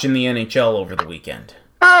you watch in the NHL over the weekend?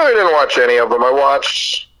 I didn't watch any of them.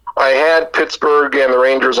 I had Pittsburgh and the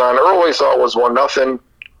Rangers on early, so it was 1-0.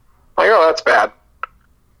 That's bad.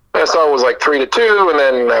 I saw it was 3-2, and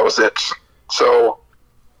then that was it. So,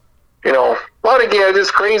 a lot of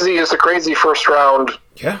it's crazy. It's a crazy first round.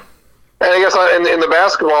 Yeah. And I guess in the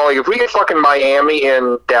basketball, if we get fucking Miami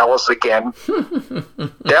and Dallas again,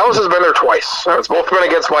 Dallas has been there twice. It's both been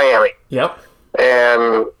against Miami. Yep.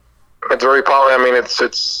 And it's very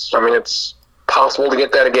it's possible to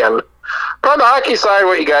get that again. But on the hockey side,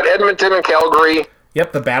 you got Edmonton and Calgary.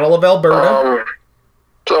 Yep, the Battle of Alberta.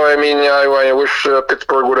 I wish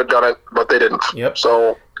Pittsburgh would have done it, but they didn't. Yep.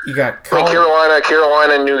 So you got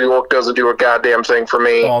Carolina and New York doesn't do a goddamn thing for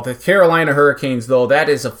me. Oh, the Carolina Hurricanes, though, that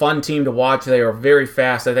is a fun team to watch. They are very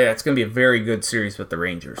fast. I think that's going to be a very good series with the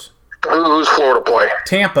Rangers. Who's Florida play?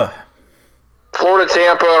 Tampa. Florida,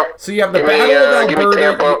 Tampa. So you have the Battle of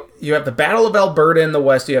Alberta. You have the Battle of Alberta in the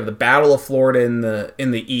west. You have the Battle of Florida in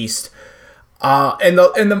the east. And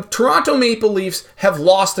the Toronto Maple Leafs have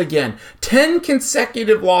lost again. 10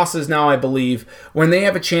 consecutive losses now, I believe, when they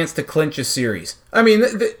have a chance to clinch a series.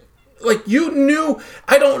 You knew,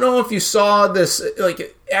 I don't know if you saw this,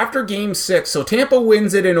 after Game 6, so Tampa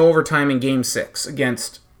wins it in overtime in Game 6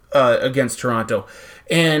 against Toronto.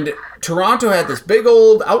 And Toronto had this big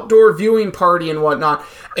old outdoor viewing party and whatnot,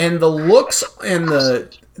 and the looks and the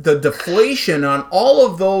deflation on all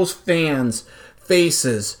of those fans'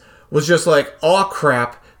 faces was just like, oh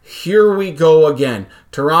crap, here we go again.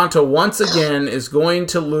 Toronto once again is going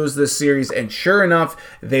to lose this series, and sure enough,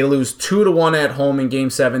 they lose 2-1 at home in Game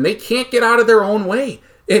 7. They can't get out of their own way.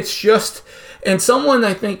 It's just, and someone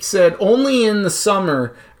I think said only in the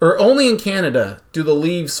summer, or only in Canada, do the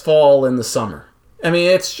leaves fall in the summer. I mean,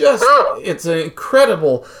 it's just, it's an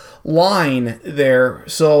incredible line there.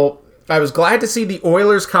 So I was glad to see the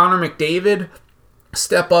Oilers' Connor McDavid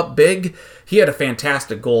step up big. He had a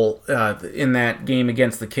fantastic goal in that game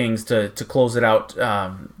against the Kings to close it out.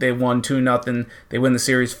 They won 2-0. They win the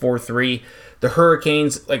series 4-3. The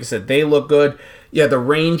Hurricanes, like I said, they look good. Yeah, the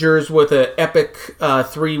Rangers with an epic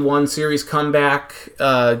 3-1 series comeback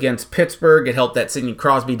against Pittsburgh. It helped that Sidney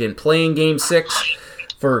Crosby didn't play in Game 6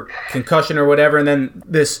 for concussion or whatever. And then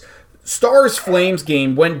this Stars-Flames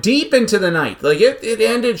game went deep into the night. Like, it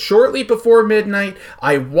ended shortly before midnight.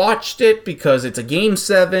 I watched it because it's a Game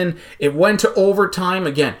 7. It went to overtime.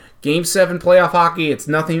 Again, Game 7 playoff hockey, it's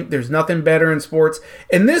nothing. There's nothing better in sports.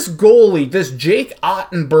 And this goalie, this Jake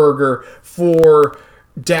Ottenberger for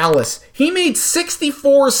Dallas, he made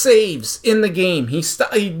 64 saves in the game. He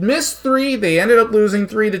missed 3. They ended up losing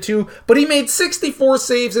 3-2, but he made 64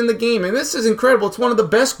 saves in the game, and this is incredible. It's one of the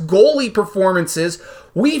best goalie performances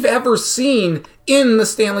we've ever seen in the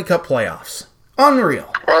Stanley Cup playoffs.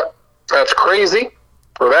 Unreal. Well, that's crazy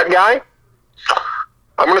for that guy.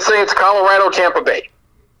 I'm going to say it's Colorado, Tampa Bay.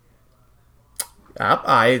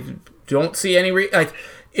 I don't see any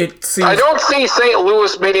it seems. I don't see St.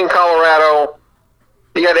 Louis beating Colorado.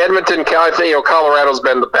 You got Edmonton, I think, Colorado's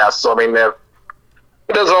been the best. So, I mean, it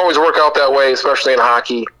doesn't always work out that way, especially in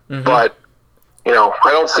hockey. Mm-hmm. But, I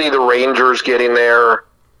don't see the Rangers getting there.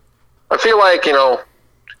 I feel like,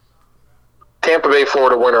 Tampa Bay,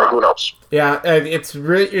 Florida winner, who knows? Yeah, it's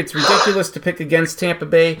ridiculous to pick against Tampa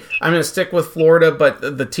Bay. I'm going to stick with Florida, but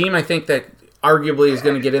the team I think that arguably is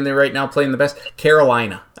going to get in there right now playing the best,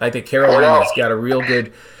 Carolina. I think Carolina's got a real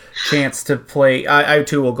good chance to play. I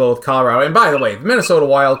too will go with Colorado. And by the way, the Minnesota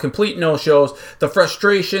Wild, complete no-shows. The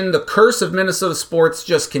frustration, the curse of Minnesota sports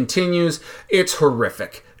just continues. It's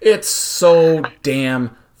horrific. It's so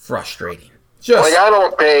damn frustrating. I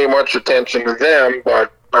don't pay much attention to them,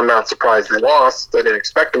 but I'm not surprised they lost. I didn't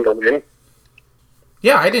expect them to win.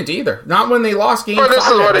 Yeah, I didn't either. Not when they lost Game 5.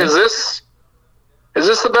 But is this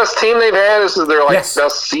the best team they've had? This is their best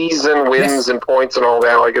season, wins and points and all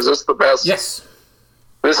that. Is this the best? Yes.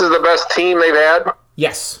 This is the best team they've had?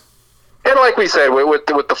 Yes. And like we said, with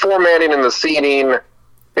the formatting and the seeding,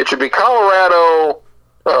 it should be Colorado,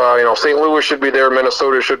 St. Louis should be there,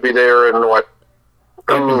 Minnesota should be there, and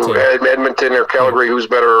Edmonton or Calgary, who's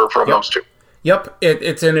better from those two. Yep,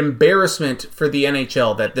 it's an embarrassment for the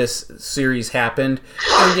NHL that this series happened.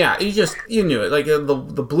 And yeah, you knew it. Like the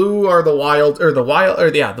blue are the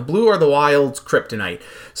the blue are the Wild's kryptonite.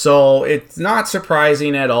 So it's not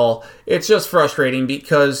surprising at all. It's just frustrating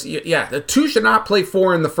because the two should not play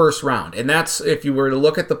 4 in the first round. And that's, if you were to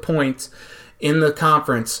look at the points in the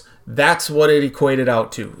conference, that's what it equated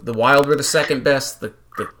out to. The Wild were the second best, the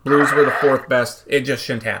Blues were the fourth best. It just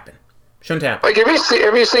shouldn't happen. Shouldn't happen. Like, have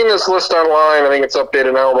you seen this list online? I think it's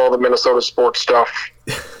updated now with all the Minnesota sports stuff.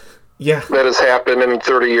 Yeah. That has happened in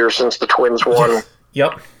 30 years since the Twins won.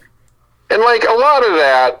 Yep. And, a lot of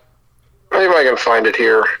that, maybe I can find it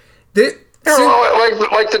here.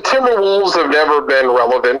 Like the Timberwolves have never been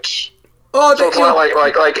relevant. Oh, so it's not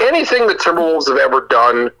like anything the Timberwolves have ever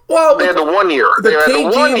done. Well, they had the 1 year. They had the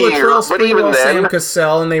 1 year, but even then, Sam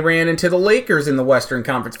Cassell, and they ran into the Lakers in the Western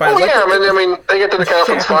Conference Finals. Oh yeah, I mean, they get to the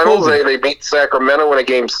conference finals. They beat Sacramento in a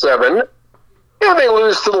Game 7. Yeah, they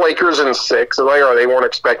lose to the Lakers in 6. And they weren't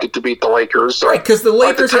expected to beat the Lakers. So. Right, because the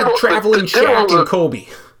Lakers had traveling Shaq and Kobe.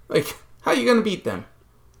 Like, how are you going to beat them?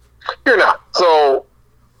 You're not. So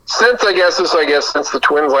since the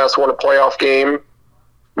Twins last won a playoff game,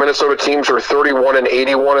 Minnesota teams are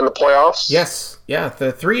 31-81 in the playoffs. Yes, yeah,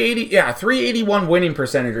 the 381 winning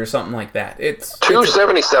percentage or something like that. It's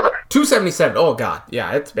 277. 277. Oh God,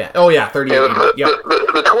 yeah, it's bad. Oh yeah, 38. Yeah,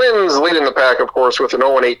 the Twins leading the pack, of course, with an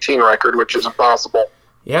 0-18 record, which is impossible.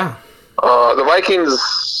 Yeah. The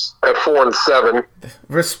Vikings at 4-7.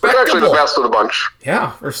 Respectable. They're actually the best of the bunch.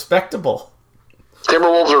 Yeah, respectable.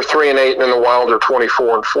 Timberwolves are 3-8, and then the Wild are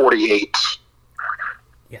 24-48.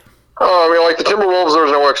 The Timberwolves, there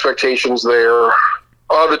was no expectations there.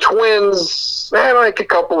 The Twins had a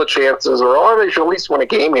couple of chances, or they should at least win a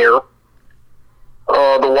game here.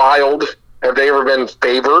 The Wild, have they ever been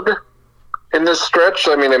favored in this stretch?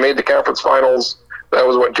 I mean, they made the conference finals That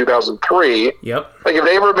was, 2003? Yep. Like, have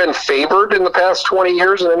they ever been favored in the past 20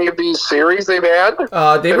 years in any of these series they've had?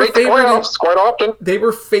 They were make the favored playoffs quite often. They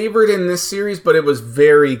were favored in this series, but it was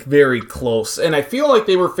very, very close. And I feel like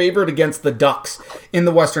they were favored against the Ducks in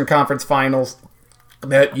the Western Conference Finals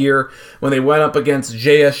that year when they went up against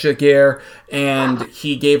J.S. Jaguar, and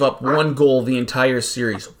he gave up 1 goal the entire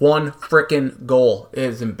series. 1 frickin' goal. It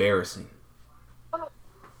is embarrassing.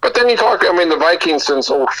 But then you talk, the Vikings since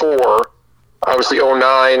 2004, obviously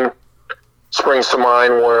 2009 springs to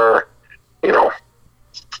mind where, they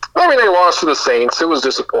lost to the Saints. It was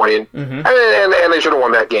disappointing. Mm-hmm. And they should have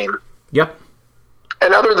won that game. Yep.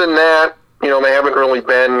 And other than that, they haven't really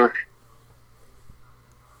been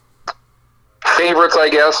favorites, I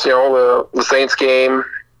guess, the Saints game.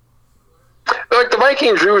 Like the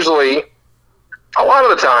Vikings usually, a lot of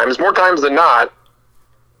the times, more times than not,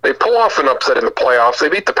 they pull off an upset in the playoffs. They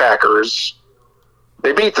beat the Packers.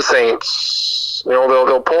 They beat the Saints.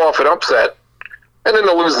 They'll pull off an upset, and then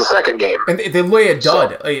they'll lose the second game. And they lay a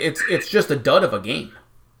dud. So, it's just a dud of a game.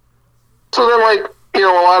 So then,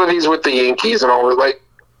 a lot of these with the Yankees and all that,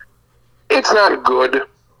 it's not good.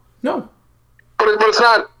 No. But it's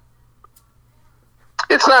not...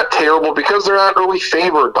 It's not terrible because they're not really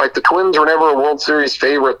favored. Like, the Twins were never a World Series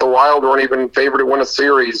favorite. The Wild weren't even favored to win a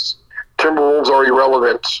series. Timberwolves are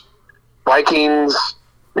irrelevant. Vikings,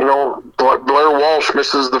 Blair Walsh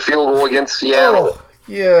misses the field goal against Seattle. Oh,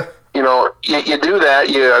 yeah. You do that.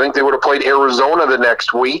 I think they would have played Arizona the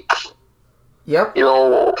next week. Yep.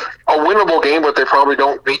 A winnable game, but they probably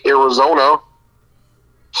don't beat Arizona.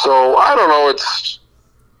 So, I don't know.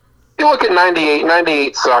 You look at 98.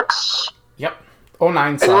 98 sucks. Yep.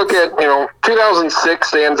 09 sucks. And you look at, 2006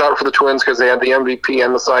 stands out for the Twins because they had the MVP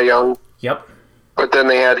and the Cy Young. Yep. But then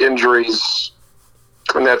they had injuries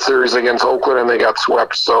in that series against Oakland, and they got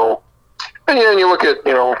swept. So, and you look at,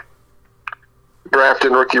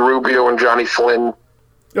 drafting Ricky Rubio and Johnny Flynn.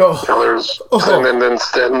 And then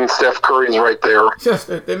Steph Curry's right there. Just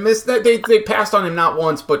they missed that. They passed on him not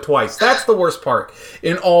once but twice. That's the worst part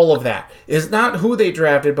in all of that. Is not who they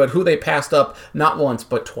drafted, but who they passed up not once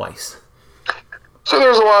but twice. So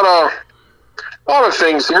there's a lot of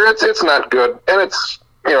things here. It's not good, and it's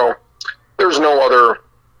there's no other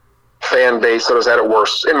fan base that has had it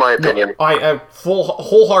worse, in my opinion. No, I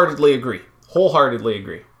wholeheartedly agree.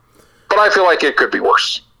 But I feel like it could be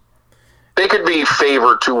worse. They could be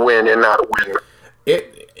favored to win and not win.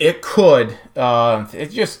 It could. It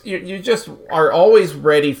just you just are always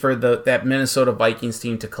ready for that Minnesota Vikings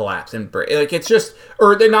team to collapse and break. Like it's just,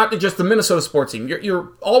 or they're not just the Minnesota sports team. You're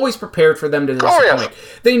always prepared for them to disappoint. Oh, yes.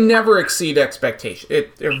 They never exceed expectation.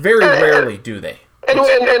 Very rarely do they. And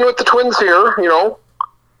with the Twins here,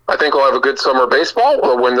 I think we'll have a good summer baseball.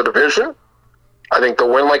 We'll win the division. I think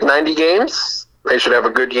they'll win 90 games. They should have a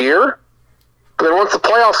good year. But then once the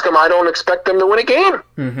playoffs come, I don't expect them to win a game.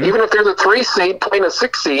 Mm-hmm. Even if they're the 3 seed playing a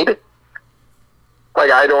 6 seed,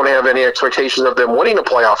 I don't have any expectations of them winning a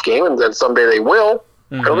playoff game, and then someday they will.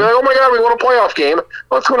 Mm-hmm. I'll be like, oh my God, we won a playoff game.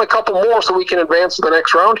 Let's win a couple more so we can advance to the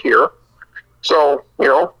next round here. So,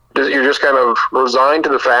 you're just kind of resigned to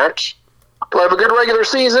the fact they'll have a good regular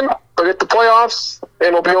season, they'll get the playoffs, and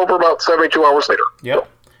it'll be over about 72 hours later. Yep.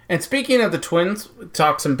 And speaking of the Twins,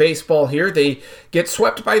 talk some baseball here. They get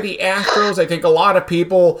swept by the Astros. I think a lot of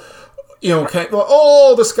people,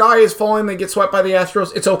 the sky is falling. They get swept by the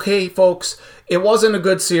Astros. It's okay, folks. It wasn't a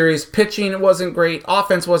good series. Pitching wasn't great.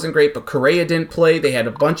 Offense wasn't great, but Correa didn't play. They had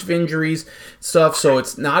a bunch of injuries, stuff, so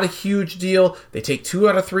it's not a huge deal. They take 2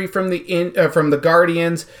 out of 3 from the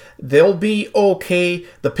Guardians. They'll be okay.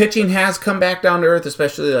 The pitching has come back down to earth,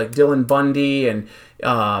 especially like Dylan Bundy and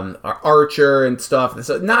Archer and stuff. It's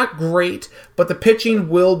not great, but the pitching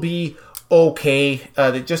will be okay.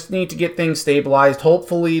 They just need to get things stabilized.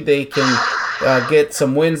 Hopefully they can get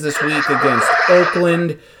some wins this week against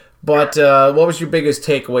Oakland. But what was your biggest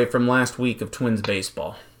takeaway from last week of Twins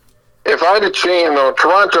baseball? If I had to change,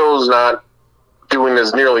 Toronto's not doing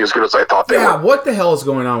as nearly as good as I thought they were. Yeah, what the hell is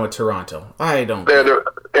going on with Toronto? I don't know.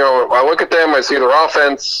 I look at them, I see their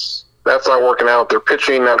offense, that's not working out. Their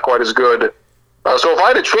pitching, not quite as good. So if I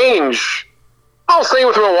had to change, I'll stay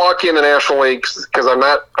with Milwaukee in the National League because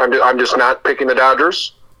I'm just not picking the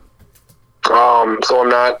Dodgers. So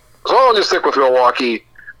I'll just stick with Milwaukee.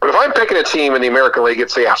 But if I'm picking a team in the American League,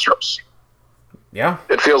 it's the Astros. Yeah.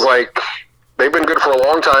 It feels like they've been good for a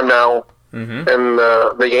long time now, and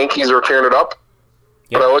the Yankees are tearing it up.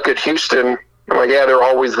 Yep. But I look at Houston, I'm like, yeah, they're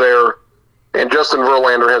always there. And Justin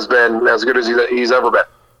Verlander has been as good as he's ever been.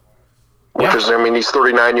 Which is, he's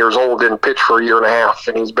 39 years old, didn't pitch for a year and a half,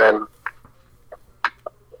 and he's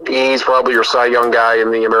probably your Cy Young guy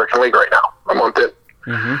in the American League right now, a month in.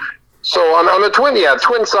 Mm-hmm. So on the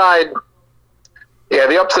Twin side,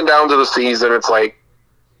 the ups and downs of the season, it's like,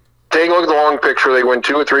 taking a look at the long picture, they win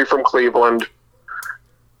 2 or 3 from Cleveland.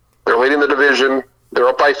 They're leading the division. They're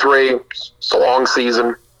up by 3. It's a long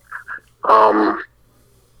season. Astros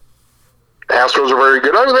are very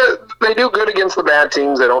good. I mean, they do good against the bad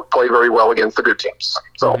teams. They don't play very well against the good teams.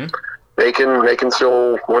 So they can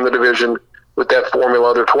still win the division with that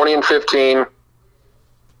formula. They're 20-15.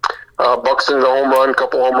 Buxton's a home run,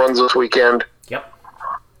 couple home runs this weekend. Yep.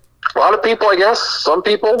 A lot of people, I guess, some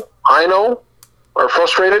people I know are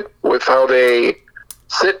frustrated with how they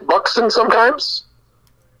sit Buxton sometimes.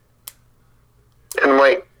 And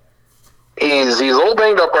like, he's a little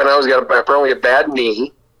banged up right now. He's got apparently a bad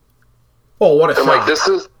knee. Oh, what a shot. Like, this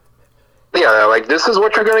is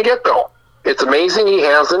what you're going to get, though. It's amazing he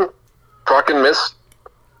hasn't fucking missed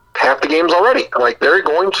half the games already. Like, they're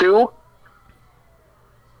going to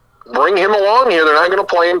bring him along here. They're not going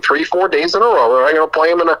to play him 3-4 days in a row. They're not going to play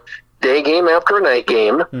him in a day game after a night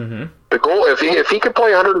game. Mm-hmm. The goal, if he could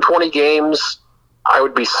play 120 games, I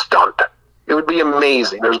would be stunned. It would be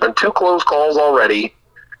amazing. There's been 2 close calls already.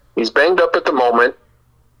 He's banged up at the moment.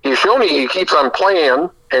 He's shown he keeps on playing,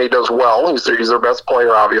 and he does well. He's their best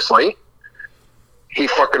player, obviously. He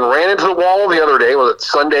fucking ran into the wall the other day. Was it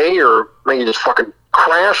Sunday? Or maybe he just fucking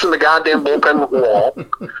crashed in the goddamn bullpen wall.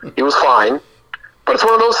 He was fine. But it's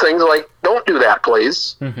one of those things, like, don't do that,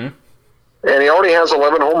 please. Mm-hmm. And he already has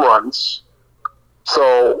 11 home runs.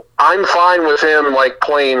 So I'm fine with him, like,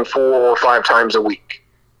 playing 4 or 5 times a week.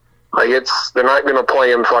 Like, they're not going to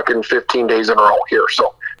play him fucking 15 days in a row here.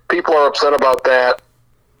 So people are upset about that.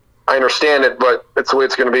 I understand it, but it's the way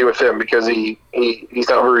it's going to be with him because he's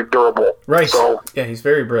not very durable. Right. So, yeah, he's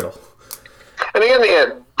very brittle. And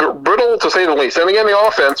again, brittle to say the least. And again, the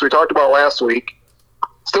offense we talked about last week,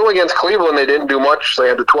 still against Cleveland, they didn't do much. They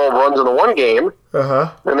had the 12 runs in the one game.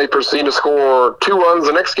 Uh-huh. And they proceed to score 2 runs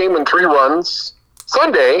the next game and 3 runs.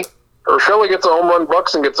 Sunday, Urshela gets a home run,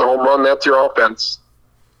 Buxton gets a home run. That's your offense.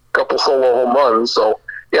 A couple solo home runs. So,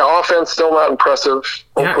 yeah, offense still not impressive.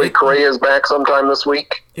 Hopefully Correa is back sometime this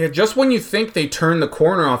week. Yeah, just when you think they turn the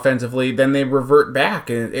corner offensively, then they revert back.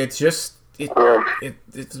 It's just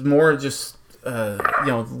it's more just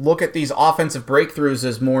look at these offensive breakthroughs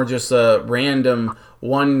as more just a random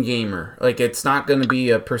one gamer. Like, it's not going to be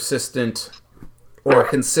a persistent or a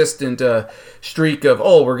consistent streak of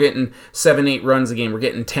we're getting 7-8 runs a game, we're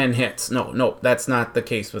getting 10 hits. No, that's not the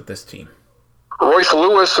case with this team. Royce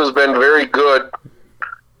Lewis has been very good.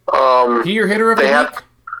 He your hitter of the week?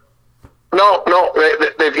 No,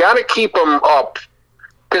 they've got to keep him up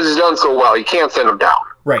because he's done so well. You can't send him down.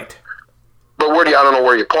 Right. But I don't know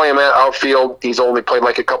where you play him at. Outfield, he's only played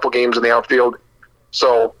like a couple games in the outfield.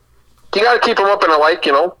 So you got to keep him up, and I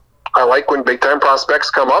like when big-time prospects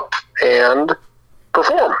come up and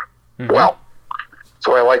perform well.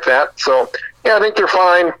 So I like that. So, yeah, I think they're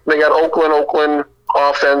fine. They got Oakland. Oakland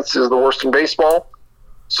offense is the worst in baseball.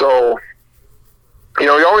 So, you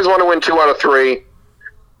always want to win 2 out of 3.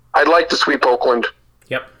 I'd like to sweep Oakland.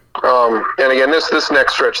 Yep. And again, this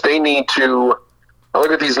next stretch, they need to. I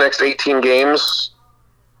look at these next 18 games.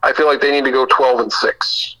 I feel like they need to go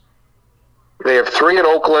 12-6. They have 3 at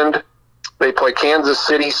Oakland. They play Kansas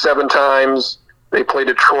City 7 times. They play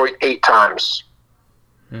Detroit 8 times.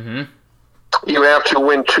 Mm-hmm. You have to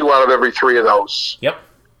win 2 out of every 3 of those. Yep.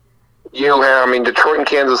 Detroit and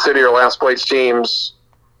Kansas City are last place teams.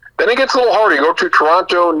 Then it gets a little harder. You go to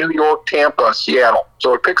Toronto, New York, Tampa, Seattle.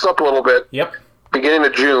 So it picks up a little bit. Yep. Beginning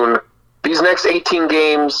of June. These next 18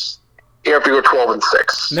 games, you have to go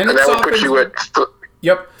 12-6. And that would put you at...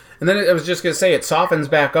 Yep. And then I was just going to say, it softens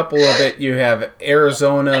back up a little bit. You have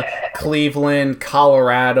Arizona, Cleveland,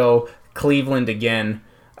 Colorado, Cleveland again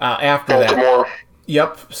after Baltimore. That.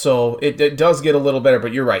 Yep. So it does get a little better,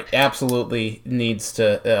 but you're right. Absolutely needs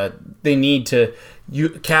to... they need to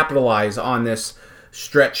capitalize on this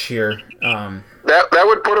stretch here. That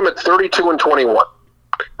would put them at 32-21.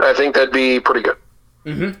 I think that'd be pretty good.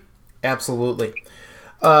 Mm-hmm. Absolutely.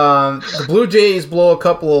 The Blue Jays blow a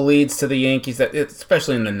couple of leads to the Yankees,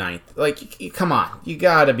 especially in the 9th. Like, come on. You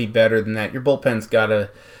got to be better than that. Your bullpen's got to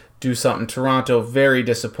do something. Toronto, very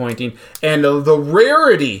disappointing. And the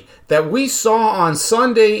rarity that we saw on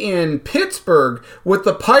Sunday in Pittsburgh with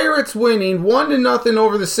the Pirates winning 1-0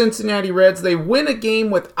 over the Cincinnati Reds. They win a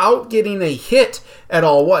game without getting a hit at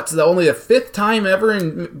all. What's only the 5th time ever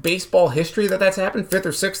in baseball history that's happened? 5th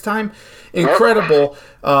or 6th time? Incredible.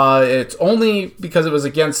 It's only because it was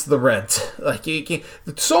against the Reds. Like,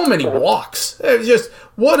 so many walks. It's just,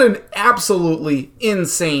 what an absolutely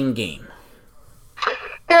insane game.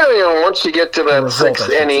 Yeah, once you get to that 6th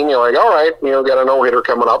inning, you're like, all right, got a no-hitter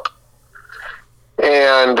coming up.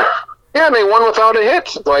 And Yeah, and they won without a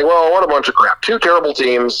hit. It's like, well, what a bunch of crap. Two terrible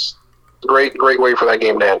teams. Great way for that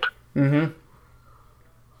game to end. Mm-hmm.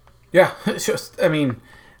 Yeah, it's just, I mean,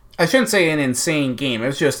 I shouldn't say an insane game. It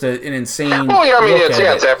was just an insane. Oh yeah, I mean,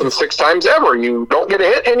 it's happened 6 times ever. You don't get a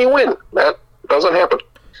hit and you win. That doesn't happen.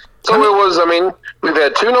 So it was. I mean, we've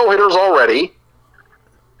had 2 no-hitters already,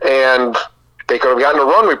 and if they could have gotten a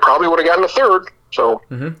run, we probably would have gotten a third. So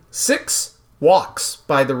 6 walks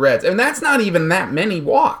by the Reds, and that's not even that many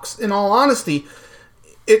walks. In all honesty,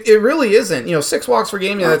 it really isn't. 6 walks per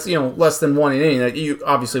game. Yeah, that's less than 1 inning. That you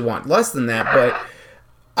obviously want less than that, but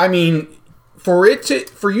I mean, for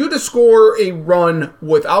you to score a run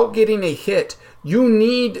without getting a hit, you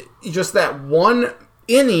need just that 1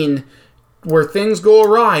 inning where things go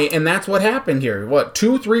awry, and that's what happened here.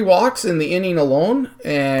 2-3 walks in the inning alone,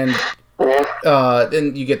 and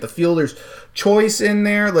then you get the fielder's choice in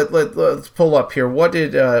there. Let's pull up here. What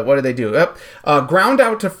did they do? Ground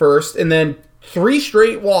out to first, and then 3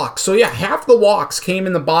 straight walks. So yeah, half the walks came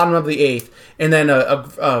in the bottom of the 8th, and then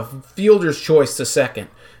a fielder's choice to second.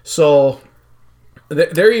 So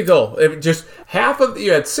there you go. Just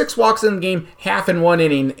you had 6 walks in the game, half in 1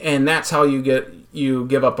 inning, and that's how you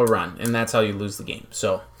give up a run, and that's how you lose the game.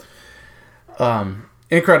 So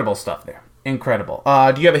incredible stuff there. Incredible.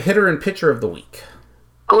 Do you have a hitter and pitcher of the week?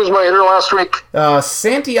 Who was my hitter last week?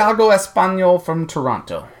 Santiago Espanol from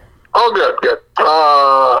Toronto. Oh, good.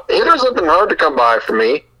 Hitters have been hard to come by for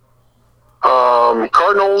me.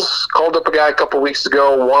 Cardinals called up a guy a couple weeks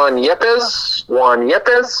ago, Juan Yepez.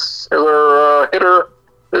 Is their hitter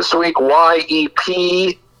this week,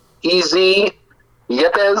 Yepez,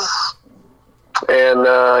 Yepez. And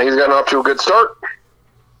he's gotten off to a good start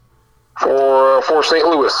for St.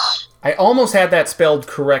 Louis. I almost had that spelled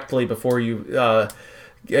correctly before you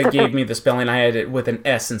gave me the spelling. I had it with an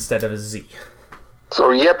S instead of a Z. So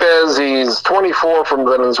Yepez, he's 24 from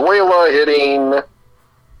Venezuela, hitting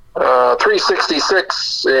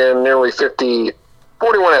 366 in nearly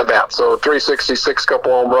 41 at-bats. So 366,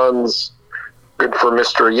 couple home runs. Good for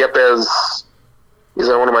Mr. Yepez. He's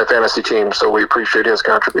on one of my fantasy teams, so we appreciate his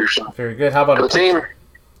contribution. Very good. How about the team?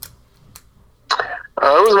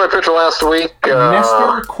 Who was my pitcher last week?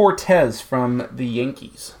 Nestor Cortez from the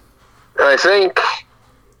Yankees. I think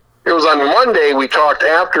it was on Monday we talked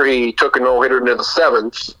after he took a no-hitter into the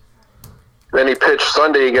 7th. Then he pitched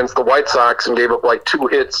Sunday against the White Sox and gave up like 2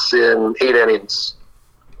 hits in 8 innings.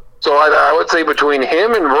 So I would say between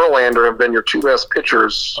him and Verlander have been your 2 best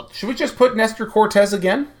pitchers. Should we just put Nestor Cortez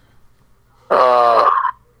again?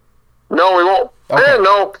 No, we won't. Okay.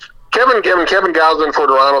 No. Kevin Gausman for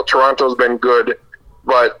Toronto. Toronto's been good.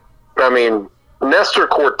 But, I mean, Nestor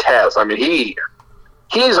Cortez, I mean,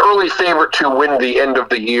 he's early favorite to win the end of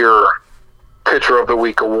the year Pitcher of the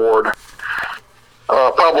Week award.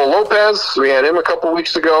 Pablo Lopez, we had him a couple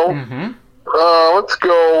weeks ago. Mm-hmm. Let's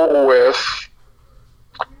go with...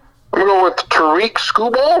 I'm going to go with Tariq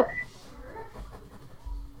Skubal.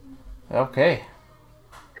 Okay.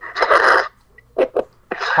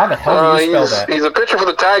 How the hell do you spell that? He's a pitcher for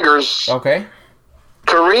the Tigers. Okay.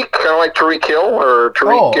 Tariq, kind of like Tariq Hill, or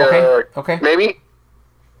Tariq, okay. Maybe.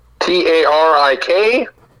 Tarik.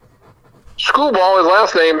 Skubal, his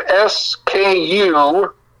last name,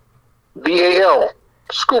 Skubal.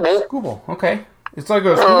 Skubal, okay. It's like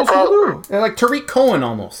a Skubal. Like Tariq Cohen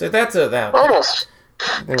almost. That's that. Almost.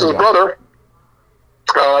 It's his brother.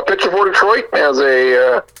 Pitcher for Detroit has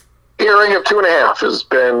a ERA of 2.5. Has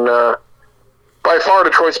been by far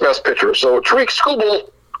Detroit's best pitcher. So Tariq Skubal,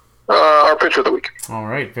 our pitcher of the week. All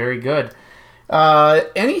right, very good.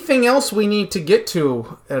 Anything else we need to get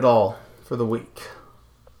to at all for the week?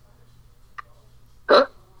 Huh?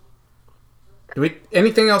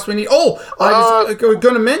 Anything else we need? I was going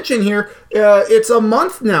to mention here, it's a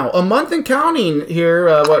month now. A month and counting here.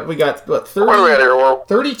 What we got, 30, what are we at here? Well,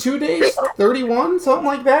 32 days? 31? Something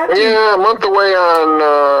like that? Yeah, a month away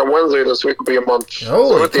on Wednesday this week will be a month.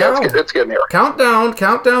 Holy cow. It's getting here.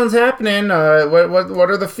 Countdown's happening. What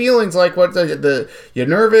are the feelings like? What you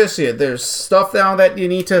nervous? There's stuff now that you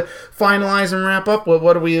need to finalize and wrap up.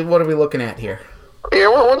 What are we looking at here? Yeah,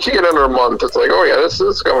 well, once you get under a month, it's like, oh yeah, this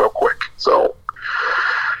is going up quick. So,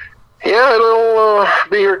 yeah, it'll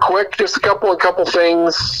be here quick. Just a couple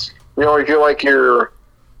things. You feel like you're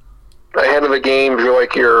ahead of the game. You feel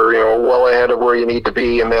like you're well ahead of where you need to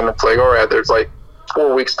be, and then it's like, all right, there's like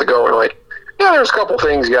 4 weeks to go, and like, yeah, there's a couple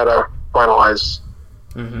things you gotta finalize.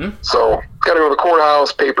 Mm-hmm. So, gotta go to the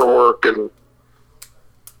courthouse, paperwork, and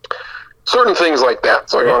certain things like that.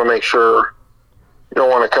 So, I want to make sure. You don't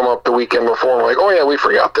want to come up the weekend before and like, oh yeah, we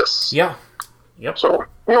forgot this. Yeah. Yep. So,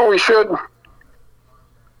 we should.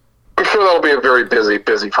 I'm sure that'll be a very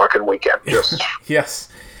busy fucking weekend. Just yes.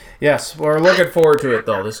 Yes, we're looking forward to it,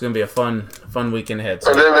 though. This is going to be a fun weekend ahead.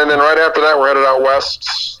 So. And then right after that, we're headed out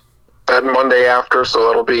west that Monday after, so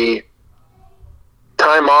that'll be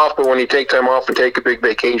time off. But when you take time off and take a big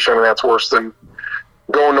vacation, that's worse than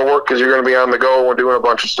going to work because you're going to be on the go and doing a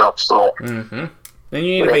bunch of stuff. So then you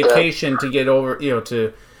need a vacation to get over,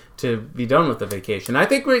 to be done with the vacation. I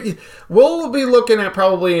think we'll be looking at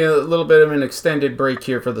probably a little bit of an extended break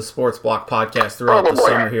here for the Sports Block podcast throughout the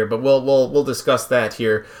summer here, but we'll discuss that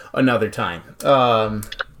here another time.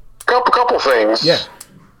 Couple things. Yeah.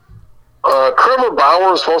 Trevor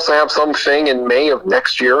Bauer is supposed to have something in May of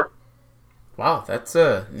next year. Wow, that's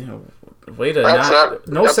a way to that's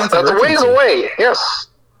a ways away. Yes,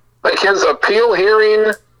 like his appeal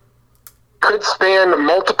hearing could span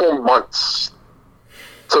multiple months.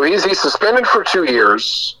 So he's suspended for 2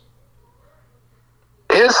 years.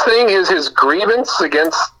 His thing is his grievance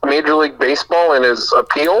against Major League Baseball and his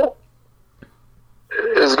appeal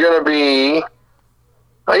is going to be,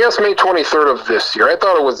 I guess, May 23rd of this year. I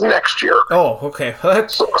thought it was next year. Oh, okay.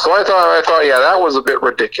 So I thought, yeah, that was a bit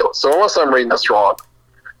ridiculous. So unless I'm reading this wrong.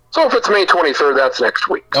 So if it's May 23rd, that's next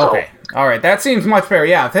week. So. Okay. All right. That seems much fair.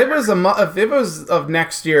 Yeah. If it was of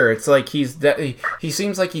next year, it's like he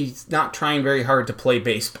seems like he's not trying very hard to play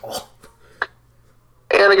baseball.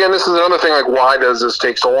 And again, this is another thing. Like, why does this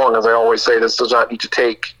take so long? As I always say, this does not need to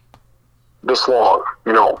take this long.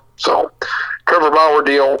 So Trevor Bauer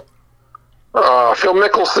deal. Phil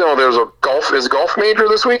Mickelson. There's a golf major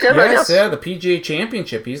this weekend. Yes, I guess. Yeah, the PGA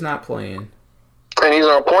Championship. He's not playing. And he's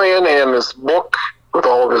not playing. And this book with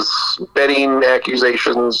all of his betting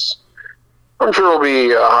accusations, I'm sure it'll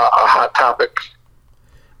be a hot topic.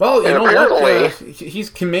 Well, you know what? He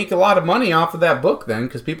can make a lot of money off of that book then,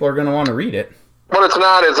 because people are going to want to read it. But it's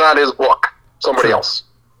not his book. Somebody else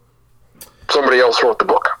wrote the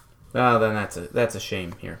book. Oh, then that's a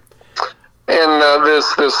shame here. And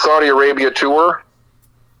this Saudi Arabia tour,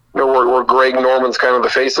 where Greg Norman's kind of the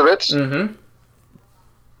face of it. Mm-hmm.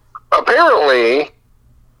 Apparently,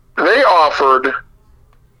 they offered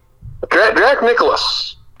Jack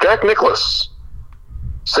Nicklaus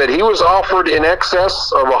said he was offered in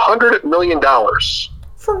excess of $100 million.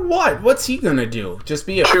 For what? What's he gonna do? Just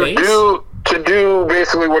be a face? To do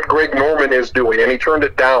basically what Greg Norman is doing, and he turned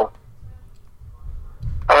it down.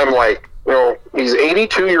 I'm like, he's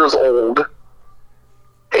 82 years old.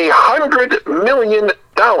 $100 million.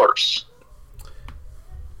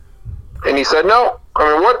 And he said no.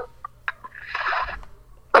 I mean, what?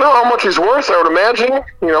 I don't know how much he's worth. I would imagine,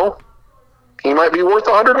 he might be worth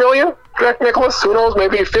 $100 million. Jack Nicklaus, who knows?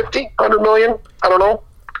 Maybe 50, $100 million. I don't know.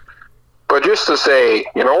 But just to say,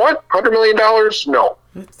 you know what? $100 million? No.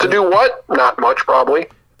 To do what? Not much, probably.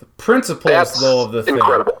 The principles, though, of the thing.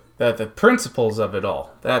 Incredible. The principles of it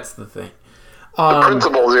all. That's the thing. The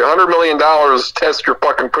principles. $100 million test your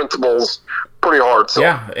fucking principles pretty hard. So.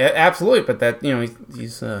 Yeah, absolutely. But that,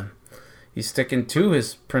 he's sticking to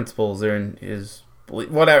his principles there and his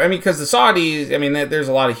whatever. I mean, because the Saudis, there's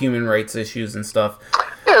a lot of human rights issues and stuff.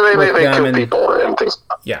 Yeah, they kill people and things.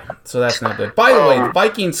 Yeah, so that's not good. By the way, the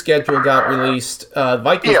Vikings schedule got released.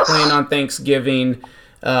 Vikings playing on Thanksgiving.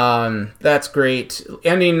 That's great.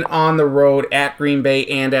 Ending on the road at Green Bay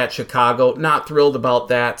and at Chicago. Not thrilled about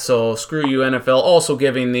that. So screw you, NFL. Also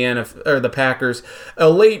giving the Packers a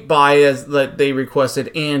late bye as that they requested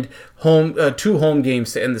and two home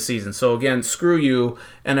games to end the season. So again, screw you,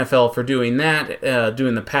 NFL, for doing that.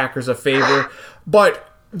 Doing the Packers a favor. But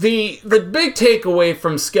the big takeaway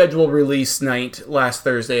from schedule release night last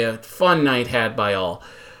Thursday, a fun night had by all,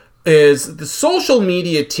 is the social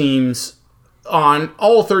media teams on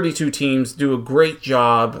all 32 teams do a great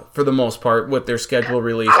job for the most part with their schedule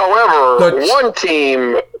release. However, one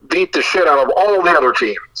team beat the shit out of all the other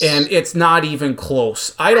teams. And it's not even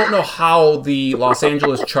close. I don't know how the Los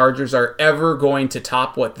Angeles Chargers are ever going to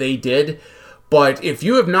top what they did, but if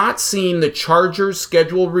you have not seen the Chargers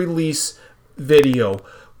schedule release video,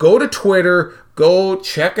 go to Twitter, go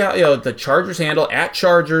check out the Chargers handle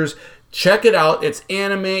 @Chargers. Check it out. It's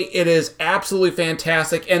anime. It is absolutely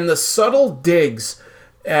fantastic. And the subtle digs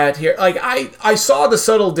at here, like I saw the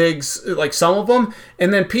subtle digs, like some of them,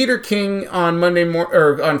 and then Peter King on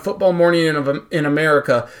on Football Morning in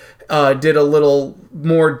America did a little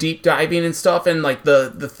more deep diving and stuff, and like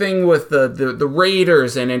the thing with the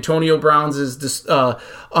Raiders and Antonio Brown's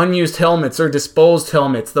unused helmets or disposed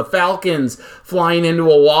helmets, the Falcons flying into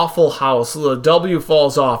a Waffle House, the W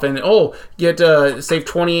falls off, and get save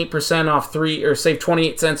 28% off save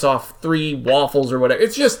 28 cents off 3 waffles or whatever.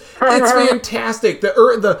 It's fantastic.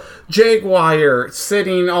 The Jaguar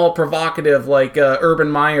sitting all provocative like Urban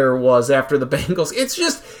Meyer was after the Bengals. It's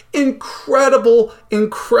just incredible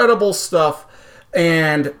stuff.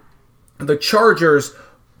 And the Chargers,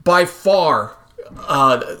 by far,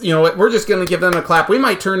 we're just going to give them a clap. We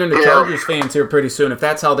might turn into Chargers fans here pretty soon if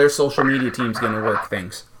that's how their social media team's going to work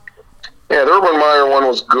things. Yeah, the Urban Meyer one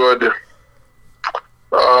was good.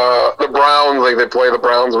 The Browns, they play the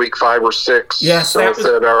Browns week 5 or 6. Yes, so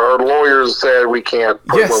our lawyers said we can't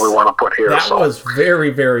put what we want to put here. That was very,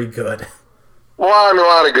 very good. Well, a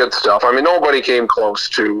lot of good stuff. Nobody came close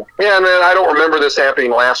to. Yeah, and then I don't remember this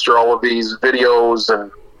happening last year, all of these videos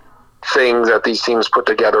and things that these teams put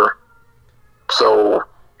together. So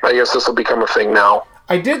I guess this will become a thing now.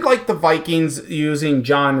 I did like the Vikings using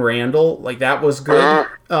John Randall. That was good.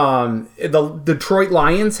 The Detroit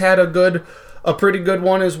Lions had a pretty good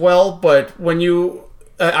one as well. But when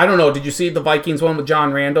I don't know, did you see the Vikings one with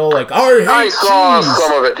John Randall? I saw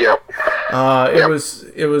some of it. Yeah.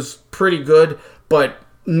 It was pretty good, but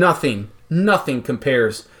nothing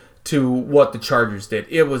compares to what the Chargers did.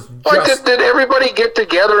 It was just... Did everybody get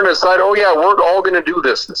together and decide, oh yeah, we're all going to do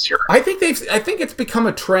this year? I think it's become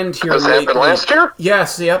a trend here. Has it happened last year?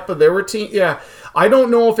 Yes, yep. But there were teams. Yeah, I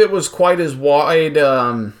don't know if it was quite as wide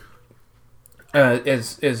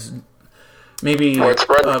as maybe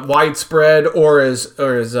widespread or as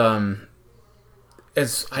I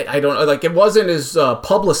don't know. It wasn't as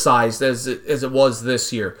publicized as it was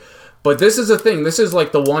this year. But this is a thing. This is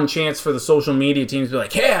the one chance for the social media teams to be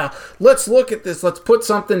like, yeah, let's look at this. Let's put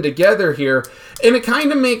something together here. And it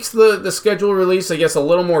kind of makes the schedule release, I guess, a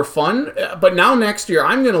little more fun. But now next year,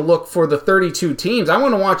 I'm going to look for the 32 teams. I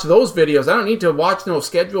want to watch those videos. I don't need to watch no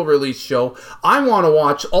schedule release show. I want to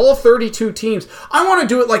watch all 32 teams. I want to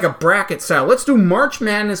do it like a bracket style. Let's do March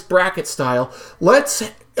Madness bracket style. Let's...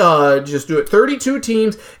 just do it 32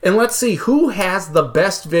 teams and let's see who has the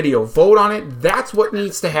best video. Vote on it. That's what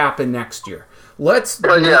needs to happen next year. Let's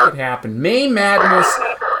make it happen. May Madness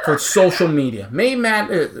for social media. May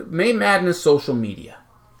Madness social media.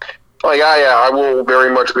 I will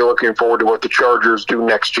very much be looking forward to what the Chargers do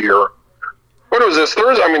next year. What was this,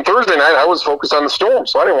 Thursday? Thursday night I was focused on the Storm,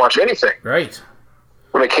 so I didn't watch anything. Right.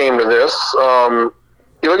 When it came to this. You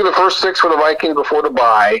look at the first 6 for the Vikings before the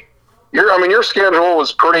bye. Your schedule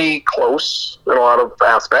was pretty close in a lot of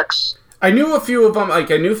aspects. I knew a few of them. I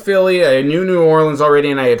knew Philly, I knew New Orleans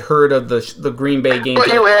already, and I had heard of the Green Bay game.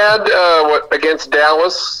 But you had against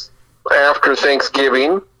Dallas after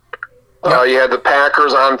Thanksgiving. Yep. You had the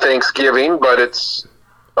Packers on Thanksgiving, but it's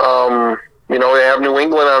they have New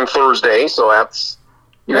England on Thursday, so that's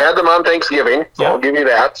you had them on Thanksgiving. So I'll give you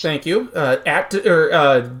that. Thank you. At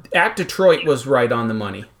Detroit was right on the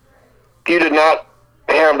money. You did not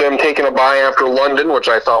have them taking a bye after London, which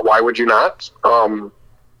I thought, why would you not?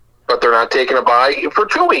 But they're not taking a bye for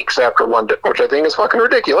 2 weeks after London, which I think is fucking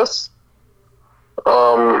ridiculous.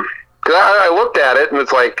 Because I looked at it, and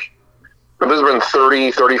it's there's been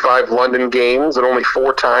 30, 35 London games, and only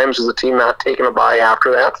 4 times has the team not taken a bye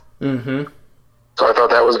after that. Mm-hmm. So I thought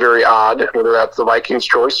that was very odd, whether that's the Vikings'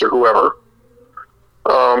 choice or whoever.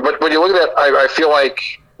 But when you look at that, I feel like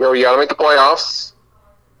you got to make the playoffs.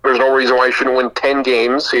 There's no reason why you shouldn't win 10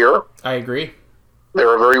 games here. I agree. There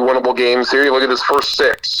are very winnable games here. You look at this first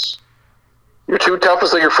 6. Your 2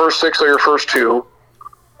 toughest of your first 6 are your first 2.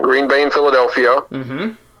 Green Bay and Philadelphia.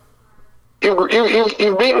 Mm-hmm.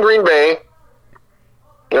 You've beaten Green Bay.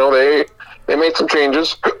 They made some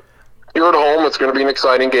changes. You're at home. It's going to be an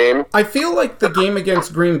exciting game. I feel like the game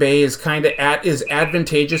against Green Bay is is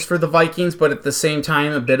advantageous for the Vikings, but at the same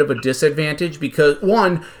time a bit of a disadvantage because,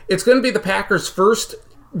 one, it's going to be the Packers' first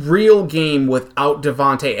real game without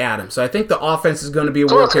Devontae Adams. So I think the offense is going to be a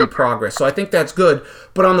work in progress. So I think that's good.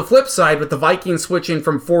 But on the flip side, with the Vikings switching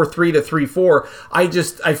from 4-3 to 3-4,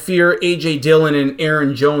 I fear A.J. Dillon and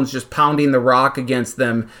Aaron Jones just pounding the rock against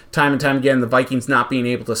them time and time again, the Vikings not being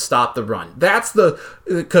able to stop the run.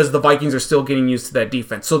 Because the Vikings are still getting used to that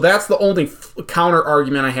defense. So that's the only counter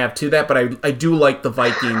argument I have to that, but I do like the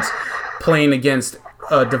Vikings playing against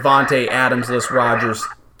Devontae Adams-less Rodgers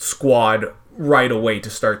squad right away to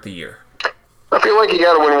start the year. I feel like you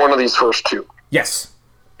got to win one of these first 2. Yes.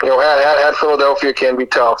 At Philadelphia can be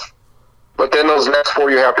tough, but then those next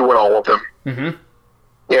 4 you have to win all of them. Mm-hmm.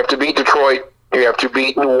 You have to beat Detroit, you have to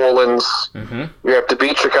beat New Orleans, mm-hmm. you have to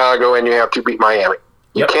beat Chicago, and you have to beat Miami.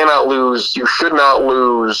 You cannot lose. You should not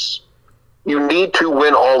lose. You need to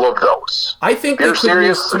win all of those. I think if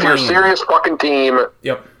you're a serious fucking team,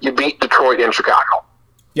 you beat Detroit and Chicago.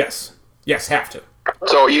 Yes, have to.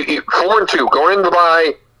 So you 4-2 going into the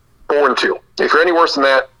bye, 4-2. If you're any worse than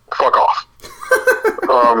that, fuck off.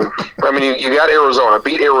 You got Arizona,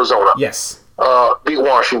 beat Arizona. Yes. Beat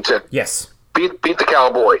Washington. Yes. Beat the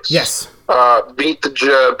Cowboys. Yes. Beat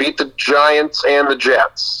the Giants and the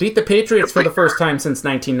Jets. Beat the Patriots for the first time since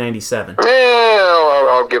 1997.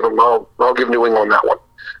 I'll give them. I'll give New England that one.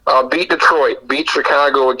 Beat Detroit. Beat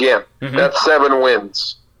Chicago again. Mm-hmm. That's 7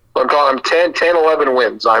 wins. I'm talking 10, 11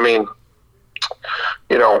 wins. I mean,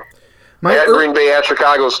 at Green Bay, at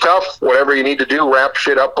Chicago's tough. Whatever you need to do, wrap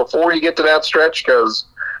shit up before you get to that stretch, because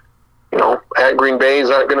at Green Bay is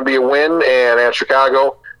not going to be a win, and at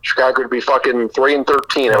Chicago would be fucking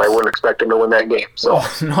 3-13, and I wouldn't expect them to win that game. So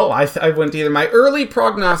no, I wouldn't either. My early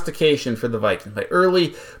prognostication for the Vikings, my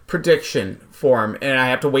early prediction for them, and I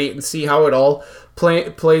have to wait and see how it all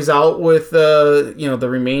plays out with the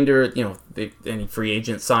remainder. Any free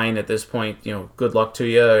agent sign at this point. Good luck to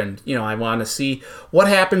you, and I want to see what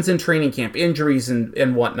happens in training camp, injuries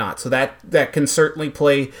and whatnot. So that can certainly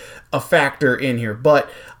play a factor in here, but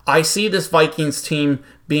I see this Vikings team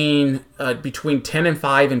being between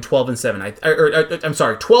 10-5 and 12-7. I'm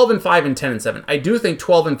sorry, 12-5 and 10-7. I do think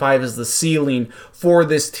 12-5 is the ceiling for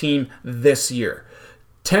this team this year.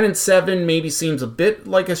 10-7 maybe seems a bit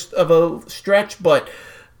like of a stretch, but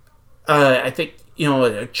I think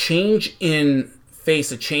a change in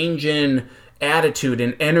face, a change in attitude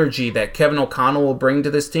and energy that Kevin O'Connell will bring to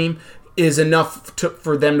this team is enough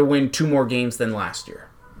for them to win 2 more games than last year.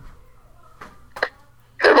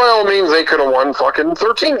 And by all means, they could have won fucking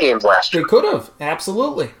 13 games last year. They could have,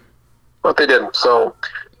 absolutely. But they didn't. So,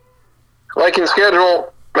 liking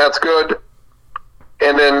schedule, that's good.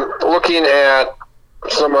 And then looking at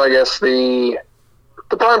some, I guess, the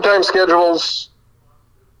primetime schedules,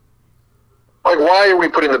 like, why are we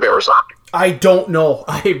putting the Bears on? I don't know.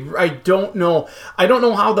 I don't know. I don't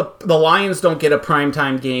know how the Lions don't get a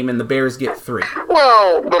primetime game and the Bears get 3.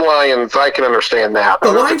 Well, the Lions, I can understand that. The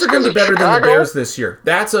Lions are going to be better than the Bears this year.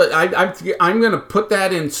 I'm going to put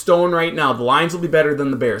that in stone right now. The Lions will be better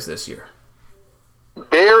than the Bears this year.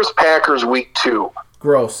 Bears Packers week 2.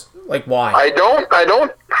 Gross. Like, why?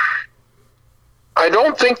 I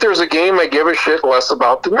don't think there's a game I give a shit less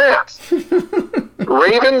about than that.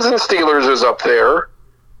 Ravens and Steelers is up there.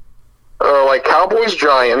 Like Cowboys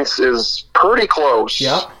Giants is pretty close.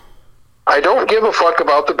 Yeah. I don't give a fuck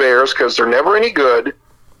about the Bears because they're never any good,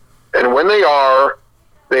 and when they are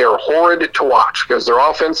horrid to watch because their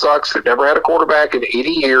offense sucks. They've never had a quarterback in 80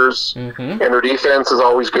 years, and their defense is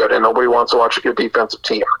always good, and nobody wants to watch a good defensive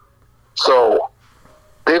team. So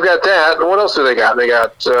they've got that. And what else do they got? They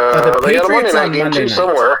got they got a Monday night game too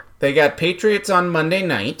somewhere. They got Patriots on Monday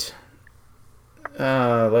night.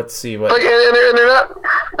 Let's see what. Like, and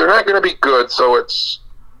they're not going to be good, so it's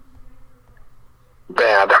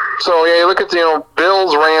bad. So yeah, you look at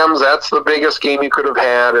Bills Rams. That's the biggest game you could have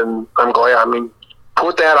had, and I'm glad. I mean,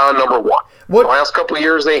 put that on number 1. What? The last couple of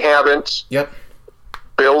years they haven't. Yep.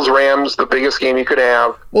 Bills Rams, the biggest game you could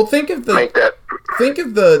have. Well, think of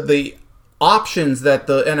the options that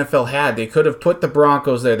the NFL had. They could have put the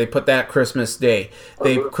Broncos there. They put that Christmas Day.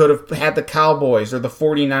 They could have had the Cowboys or the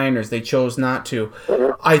 49ers. They chose not to.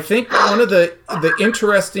 I think one of the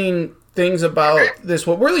interesting things about this,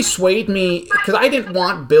 what really swayed me, because I didn't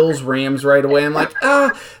want Bills Rams right away. I'm like,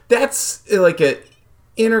 that's like a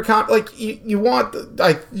intercom. Like you want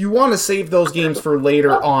to save those games for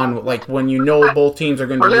later on, like when both teams are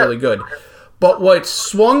going to be really good. But what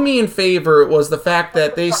swung me in favor was the fact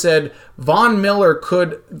that they said Von Miller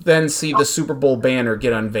could then see the Super Bowl banner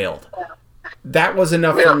get unveiled. That was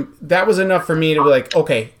enough. That was enough for me to be like,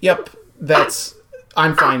 okay, yep,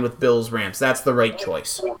 I'm fine with Bills Rams. That's the right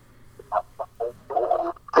choice. So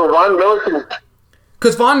Von Miller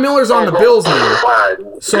because Von Miller's on the Bills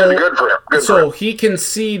now, so good for him. So he can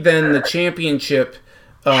see then the championship.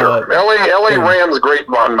 Sure. LA Rams great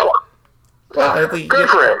Von Miller. Well, good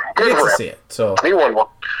for him. Good for him. See it. So he won one.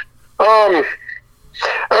 I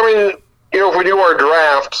mean, if we do our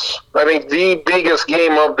drafts, I think the biggest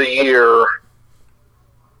game of the year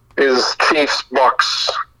is Chiefs Bucks.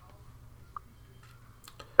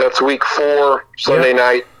 That's week 4, Sunday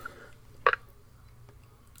night.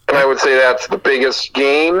 And I would say that's the biggest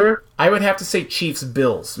game. I would have to say Chiefs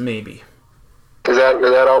Bills, maybe. Is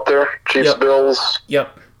that out there? Chiefs Bills?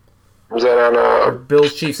 Yep. Is that on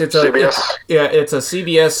Bills Chiefs? It's CBS? It's a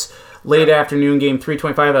CBS late afternoon game,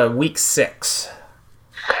 3:25, week 6.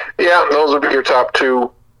 Yeah, those would be your top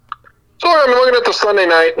 2. So I'm looking at the Sunday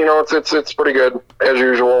night. It's pretty good as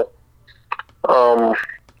usual. So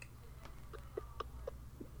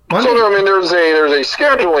I mean, there's a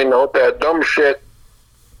scheduling note that dumb shit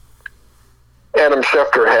Adam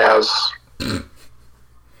Schefter has.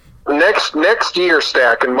 Next year,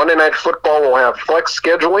 Stack, and Monday Night Football will have flex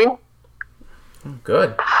scheduling.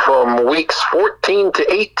 Good. From weeks 14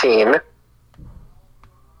 to 18.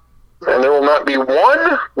 And there will not be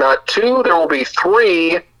one, not two, there will be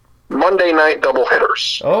 3 Monday night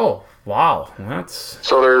doubleheaders. Oh, wow.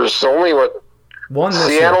 So there's only, one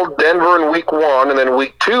Seattle, year. Denver in week 1, and then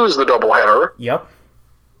week 2 is the doubleheader. Yep.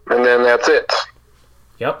 And then that's it.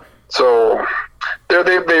 Yep. So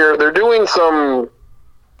they're doing some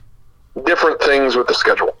different things with the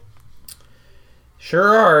schedule.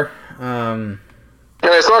 Sure are. And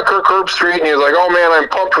I saw Kirk Herbstreit, and he was like, "Oh man, I'm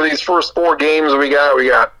pumped for these first 4 games we got,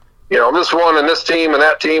 this one and this team and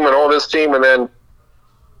that team and all this team," and then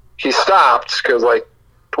he stopped because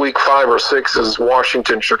week 5 or 6 is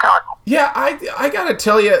Washington, Chicago. Yeah, I gotta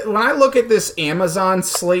tell you, when I look at this Amazon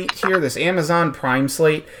slate here, this Amazon Prime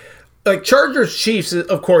slate, Chargers Chiefs,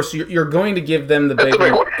 of course, you're going to give them the big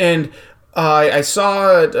one. And I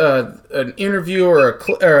saw an interview or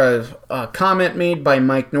a comment made by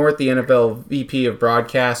Mike North, the NFL VP of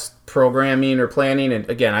Broadcast Programming or Planning, and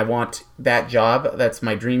again, I want that job. That's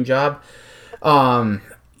my dream job.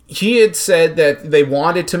 He had said that they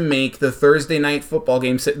wanted to make the Thursday night football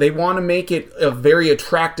game, they want to make it a very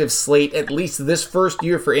attractive slate, at least this first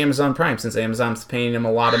year for Amazon Prime, since Amazon's paying him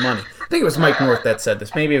a lot of money. I think it was Mike North that said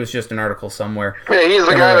this. Maybe it was just an article somewhere. Yeah, he's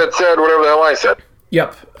the guy that said whatever the hell I said.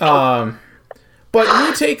 Yep. But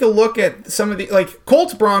you take a look at some of the,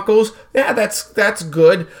 Colts Broncos, yeah, that's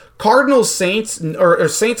good. Cardinals Saints, or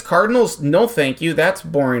Saints Cardinals, no thank you, that's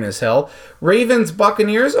boring as hell. Ravens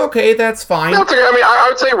Buccaneers, okay, that's fine. I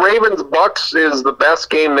would say Ravens Bucks is the best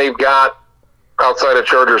game they've got outside of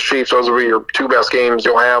Chargers Chiefs. Those will be your 2 best games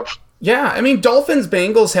you'll have. Yeah, Dolphins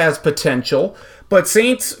Bengals has potential. But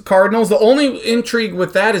Saints, Cardinals, the only intrigue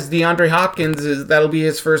with that is DeAndre Hopkins. That'll be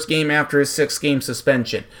his first game after his 6-game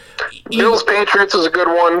suspension. Bills Patriots is a good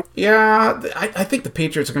one. Yeah, I think the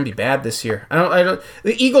Patriots are going to be bad this year. I don't.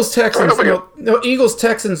 The Eagles Texans, Eagles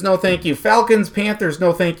Texans, no thank you. Falcons Panthers,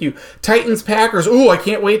 no thank you. Titans Packers. Ooh, I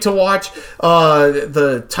can't wait to watch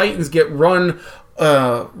the Titans get run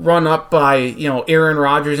up by Aaron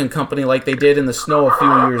Rodgers and company like they did in the snow a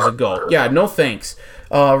few years ago. Yeah, no thanks.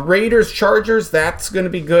 Raiders, Chargers, that's going to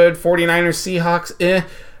be good. 49ers, Seahawks,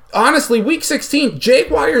 Honestly, Week 16,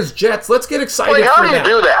 Jaguars, Jets. Let's get excited how do you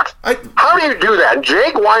do that? How do you do that?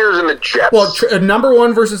 Jaguars and the Jets. Well, number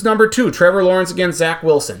 1 versus number 2. Trevor Lawrence against Zach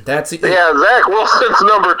Wilson. That's it. Yeah, Zach Wilson's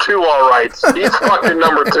number 2, all right. He's fucking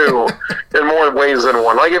number 2 in more ways than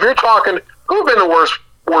one. If you're talking, who've been the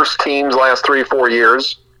worst teams last 3-4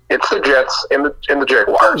 years? It's the Jets and the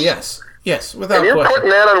Jaguars. Oh, yes, without question. And you're putting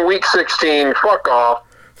that on Week 16. Fuck off.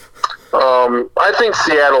 I think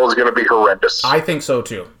Seattle is going to be horrendous. I think so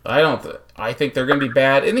too. I think they're going to be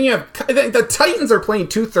bad. And then you have the Titans are playing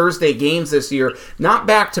 2 Thursday games this year, not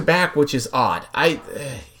back to back, which is odd. Again,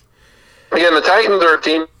 the Titans are a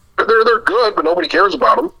team. They're good, but nobody cares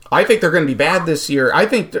about them. I think they're going to be bad this year. I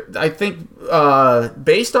think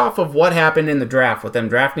based off of what happened in the draft with them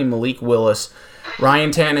drafting Malik Willis, Ryan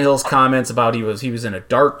Tannehill's comments about he was in a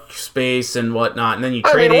dark space and whatnot, and then you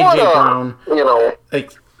trade AJ Brown. You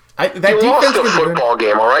lost a football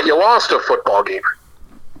game, all right? You lost a football game.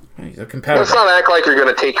 He's a competitor. Let's not act like you're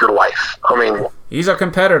going to take your life. He's a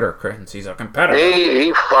competitor, Chris. He's a competitor.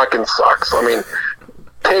 He fucking sucks.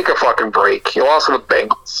 Take a fucking break. You lost to the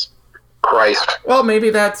Bengals. Christ. Well,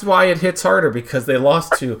 maybe that's why it hits harder, because they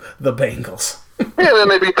lost to the Bengals. Yeah, then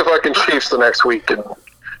they beat the fucking Chiefs the next week and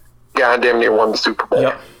goddamn near won the Super Bowl.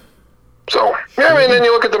 Yep. So, then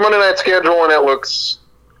you look at the Monday night schedule and it looks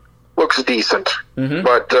decent. Mm-hmm.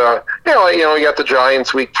 But, you got the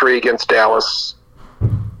Giants week 3 against Dallas.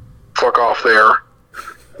 Fuck off there.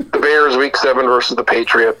 The Bears week 7 versus the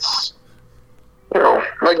Patriots.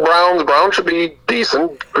 Browns should be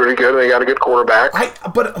decent, pretty good. They got a good quarterback.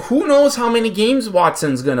 But who knows how many games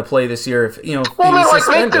Watson's going to play this year? If he's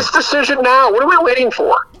make this decision now. What are we waiting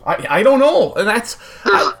for? I don't know, and that's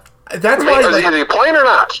why. Is he playing or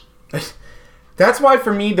not? That's why,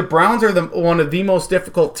 for me, the Browns are one of the most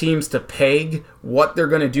difficult teams to peg what they're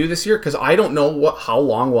going to do this year, because I don't know how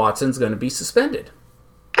long Watson's going to be suspended.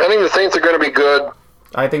 I think the Saints are going to be good.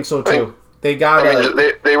 I think so too. They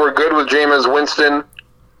were good with Jameis Winston.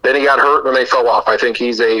 Then he got hurt, and they fell off. I think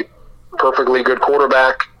he's a perfectly good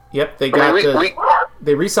quarterback. Yep, they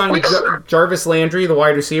re-signed Jarvis Landry, the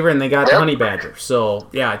wide receiver, and they got the Honey Badger. So,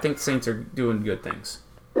 yeah, I think the Saints are doing good things.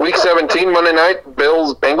 Week 17, Monday night,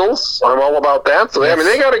 Bills, Bengals. I'm all about that. So,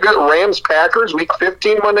 they got a good Rams, Packers. Week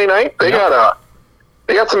 15, Monday night. They got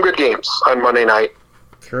some good games on Monday night.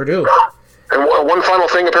 Sure do. And one final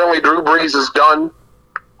thing, apparently Drew Brees is done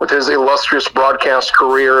with his illustrious broadcast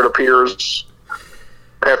career, it appears,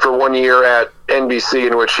 after 1 year at NBC,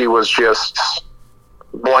 in which he was just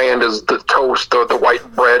bland as the toast or the white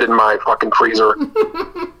bread in my fucking freezer.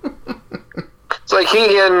 It's like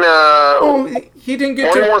he and he didn't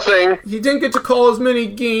get one more thing. He didn't get to call as many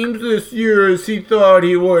games this year as he thought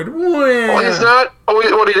he would. Well, he's not.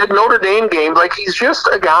 What he did Notre Dame games. Like, he's just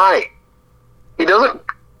a guy. He doesn't.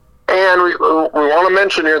 And we want to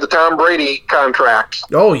mention here the Tom Brady contract.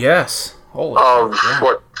 Oh yes. Holy of shit, yeah.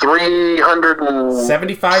 what,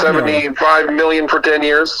 $375 million for 10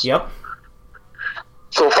 years. Yep.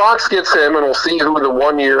 So Fox gets him, and we'll see who the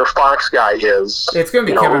 1-year Fox guy is. It's going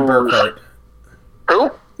to be Kevin Burkhardt.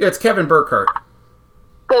 Who? Yeah, it's Kevin Burkhardt.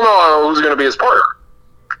 Well, no, who's going to be his partner?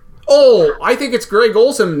 Oh, I think it's Greg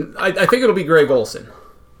Olsen. I think it'll be Greg Olsen.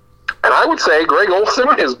 And I would say Greg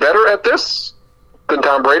Olsen is better at this than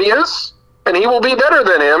Tom Brady is, and he will be better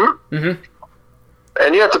than him. Mm-hmm.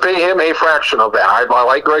 And you have to pay him a fraction of that. I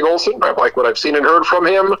like Greg Olsen. I like what I've seen and heard from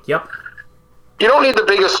him. Yep. You don't need the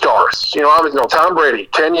biggest stars. Tom Brady,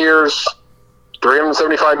 10 years,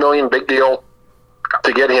 $375 million, big deal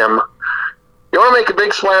to get him. You want to make a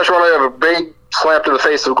big splash, you want to have a big slap to the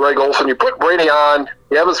face of Greg Olsen, you put Brady on,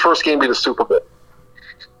 you have his first game be the Super Bowl.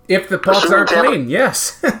 If the Bucs aren't playing,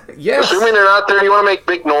 yes. Yes. Assuming they're not there, you want to make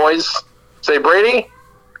big noise. Say, Brady,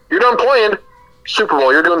 you're done playing. Super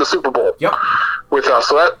Bowl. You're doing the Super Bowl. Yep. With us.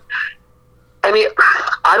 So that, and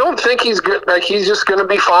I don't think he's good. Like, he's just going to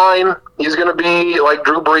be fine. He's going to be like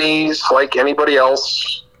Drew Brees, like anybody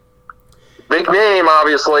else. Big name,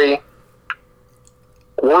 obviously.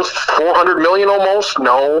 Worth $400 million almost.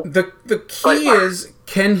 No. The key is,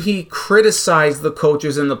 can he criticize the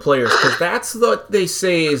coaches and the players? Because that's what they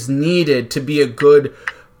say is needed to be a good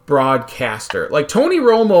broadcaster. Like Tony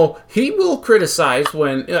Romo, he will criticize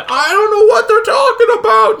when I don't know what they're talking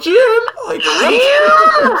about, Jim.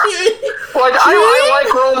 Like, I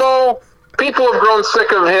like Romo. People have grown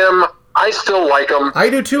sick of him. I still like him. I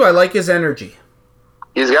do too. I like his energy.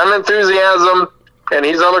 He's got an enthusiasm, and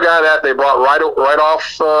he's another guy that they brought right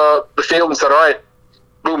off the field and said, "All right,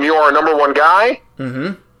 boom, you are a number one guy."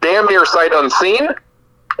 Mm-hmm. Damn near sight unseen,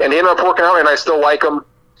 and he ended up working out. And I still like him.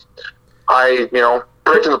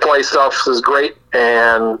 Predicting the play stuff is great,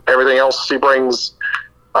 and everything else he brings,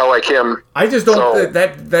 I like him. I just don't.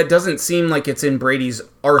 That doesn't seem like it's in Brady's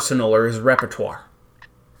arsenal or his repertoire.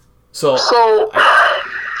 So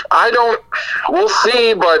I don't. We'll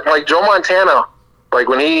see, but like Joe Montana, like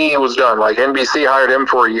when he was done, like NBC hired him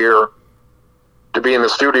for a year to be in the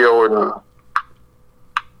studio, and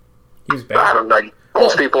he's bad. I don't know.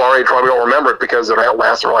 Most people already probably don't remember it because it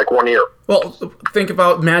lasted for like 1 year. Well, think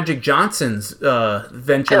about Magic Johnson's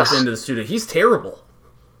ventures into the studio. He's terrible.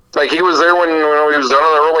 Like, he was there when he was done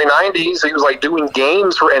in the early 90s. He was, like, doing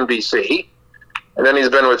games for NBC. And then he's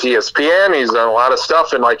been with ESPN. He's done a lot of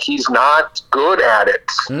stuff, and, like, he's not good at it.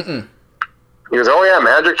 Mm-mm. He goes, oh, yeah,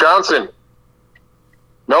 Magic Johnson.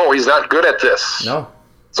 No, he's not good at this. No.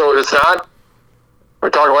 So it's not – we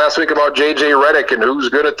talked last week about J.J. Redick and who's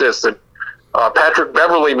good at this, and Patrick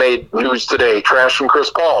Beverly made news today, trashing Chris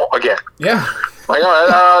Paul again. Yeah. Like,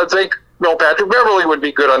 Patrick Beverly would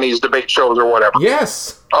be good on these debate shows or whatever.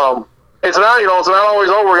 Yes. It's not, it's not always,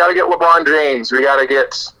 we got to get LeBron James. We got to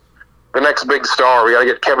get the next big star. We got to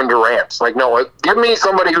get Kevin Durant. Like, no, give me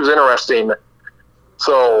somebody who's interesting.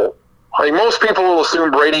 So, most people will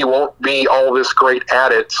assume Brady won't be all this great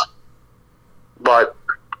at it. But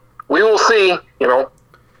we will see,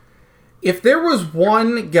 If there was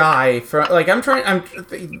one guy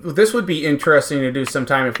this would be interesting to do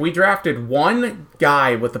sometime. If we drafted one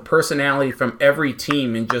guy with a personality from every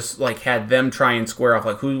team and just like had them try and square off,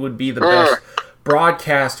 like who would be the best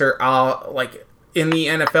broadcaster, like in the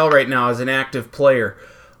NFL right now as an active player.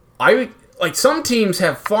 Some teams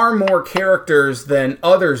have far more characters than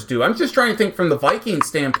others do. I'm just trying to think from the Vikings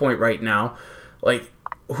standpoint right now. Like,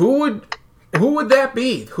 who would that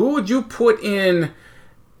be? Who would you put in?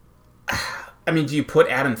 I mean, do you put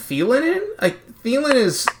Adam Thielen in? Like,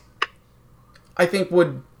 Thielen I think,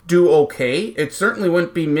 would do okay. It certainly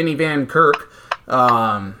wouldn't be Minivan Kirk.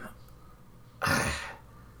 Trying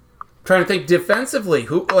to think defensively.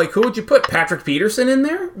 Who would you put? Patrick Peterson in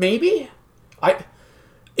there? Maybe?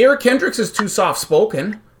 Eric Hendricks is too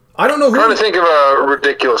soft-spoken. I don't know who... I'm trying to think of a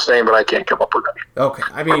ridiculous name, but I can't come up with it. Okay,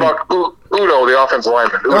 I mean... What about Udo, the offensive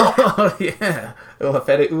lineman? Udo. Oh, yeah.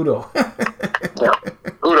 Fede Udo. Yeah,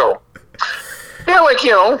 Udo. Yeah,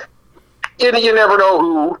 you never know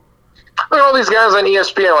who... Look at all these guys on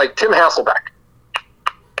ESPN, like Tim Hasselbeck.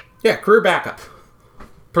 Yeah, career backup.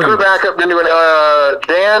 Backup, then doing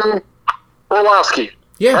Dan Orlovsky.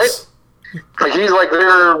 Yes. Right? Like, he's like one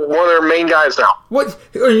of their main guys now. What?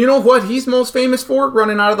 You know what he's most famous for?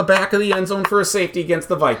 Running out of the back of the end zone for a safety against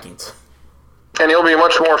the Vikings. And he'll be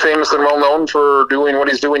much more famous and well-known for doing what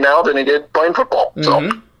he's doing now than he did playing football. So,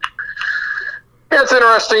 yeah, it's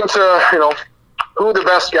interesting to, who the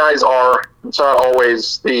best guys are. It's not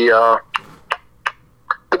always the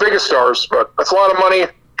biggest stars, but that's a lot of money.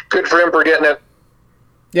 Good for him for getting it.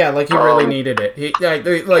 Yeah, like he really needed it.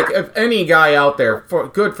 If any guy out there,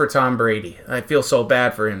 good for Tom Brady. I feel so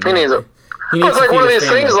bad for him. He needs it. It's like one of these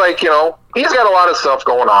things, like, you know, he's got a lot of stuff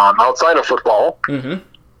going on outside of football. Mm-hmm.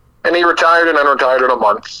 And he retired and unretired in a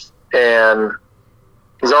month. And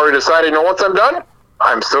he's already decided, you know, once I'm done,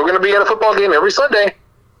 I'm still going to be at a football game every Sunday.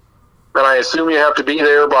 And I assume you have to be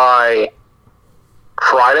there by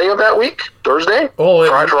Friday of that week? Thursday? Oh,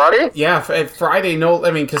 Friday? Yeah, Friday. No,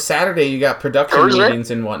 I mean, because Saturday you got production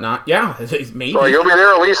meetings and whatnot. Yeah, maybe. So you'll be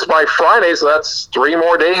there at least by Friday, so that's 3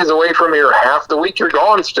 more days away from your half the week you're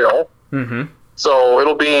gone still. Mm-hmm. So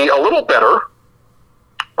it'll be a little better,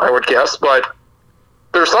 I would guess. But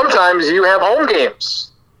there's sometimes you have home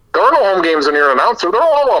games. There are no home games when you're an announcer. They're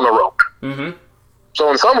all on the road. Mm-hmm.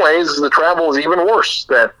 So in some ways, the travel is even worse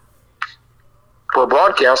for a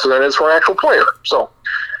broadcaster than it is for an actual player. So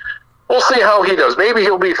we'll see how he does. Maybe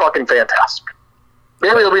he'll be fucking fantastic.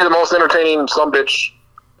 Maybe he'll be the most entertaining sumbitch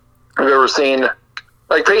I've ever seen.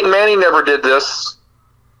 Like, Peyton Manning never did this.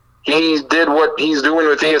 He did what he's doing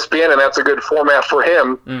with ESPN, and that's a good format for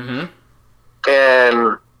him. Mm-hmm.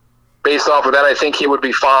 And based off of that, I think he would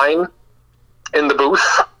be fine in the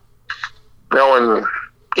booth. You know, and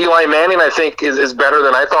Eli Manning, I think, is better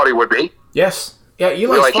than I thought he would be. Yes. Yeah,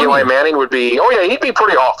 Eli Manning would be, he'd be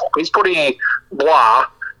pretty awful. He's pretty blah,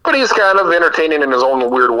 but he's kind of entertaining in his own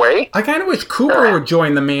weird way. I kind of wish Cooper would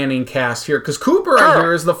join the Manning cast here, because Cooper, I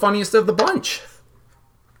hear, is the funniest of the bunch.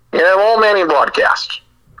 Yeah, all Manning broadcast.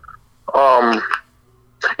 You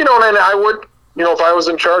know, and I would, you know, if I was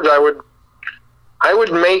in charge, I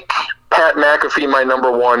would make Pat McAfee my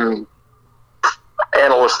number one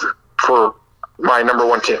analyst for my number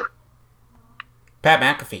one team. Pat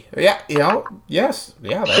McAfee. Yeah, you know, yes.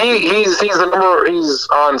 Yeah. He's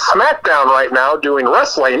on SmackDown right now doing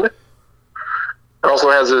wrestling.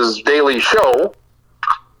 Also has his daily show.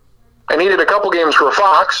 And he did a couple games for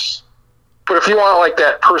Fox. But if you want, like,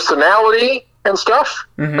 that personality and stuff,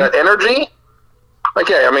 mm-hmm. that energy, like,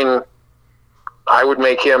 yeah, I mean, I would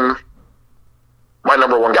make him my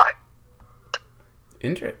number one guy.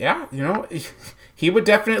 Yeah, you know, he would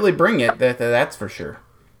definitely bring it. That's for sure.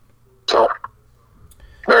 So,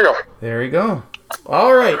 there you go. There you go.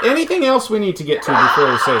 All right. Anything else we need to get to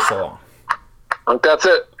before we say so long? I think that's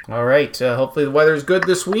it. All right. Hopefully the weather's good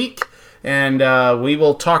this week, and we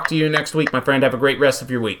will talk to you next week, my friend. Have a great rest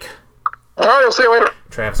of your week. All right. I'll see you later.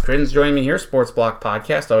 Travis Crittens joined me here, Sports Block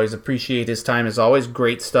Podcast. Always appreciate his time as always.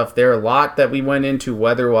 Great stuff there. A lot that we went into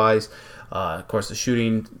weather-wise. Of course, the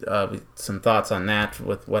shooting, some thoughts on that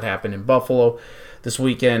with what happened in Buffalo this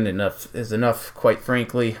weekend. Enough is enough, quite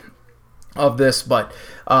frankly, of this. But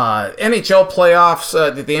NHL playoffs,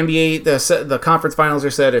 the NBA, the conference finals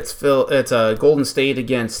are set. It's Golden State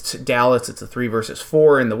against Dallas. It's a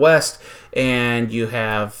 3-4 in the West. And you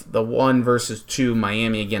have the 1-2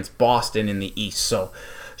 Miami against Boston in the East. So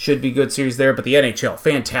should be good series there. But the NHL,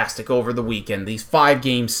 fantastic over the weekend. These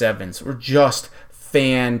 5-game sevens were just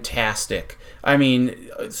fantastic. I mean,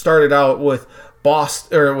 it started out with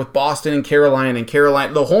Boston and Carolina.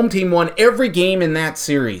 The home team won every game in that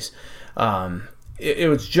series. It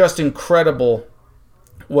was just incredible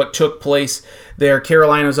what took place there.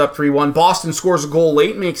 Carolina's up 3-1. Boston scores a goal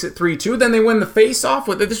late, makes it 3-2. Then they win the face-off.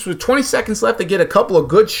 This was 20 seconds left. They get a couple of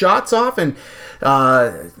good shots off, and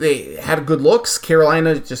they had good looks.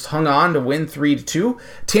 Carolina just hung on to win 3-2.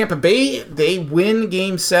 Tampa Bay, they win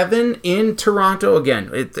Game 7 in Toronto. Again,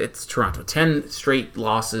 it's Toronto. 10 straight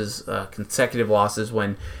losses, consecutive losses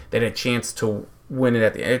when they had a chance to win it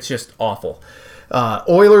at the end. It's just awful.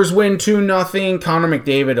 Oilers win 2-0. Connor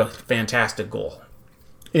McDavid, a fantastic goal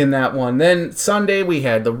in that one. Then Sunday we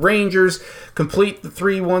had the Rangers complete the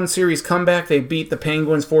 3-1 series comeback. They beat the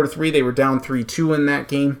Penguins 4-3. They were down 3-2 in that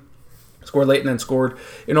game. Scored late and then scored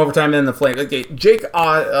in overtime. Then the Flames. Okay, Jake,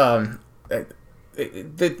 the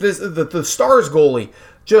Stars goalie,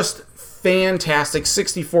 just fantastic.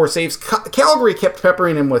 64 saves. Calgary kept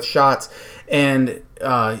peppering him with shots, and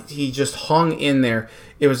he just hung in there.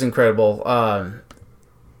 It was incredible.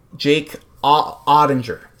 Jake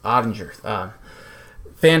Ottinger.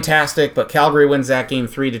 Fantastic, but Calgary wins that game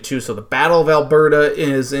 3-2. So the Battle of Alberta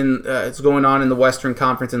is it's going on in the Western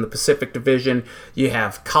Conference in the Pacific Division. You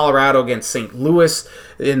have Colorado against St. Louis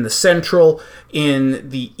in the Central. In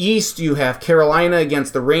the East, you have Carolina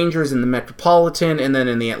against the Rangers in the Metropolitan, and then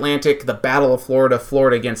in the Atlantic, the Battle of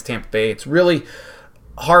Florida against Tampa Bay. It's really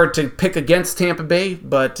hard to pick against Tampa Bay,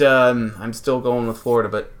 but I'm still going with Florida.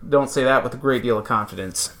 But don't say that with a great deal of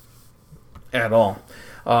confidence at all.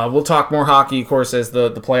 we'll talk more hockey, of course, as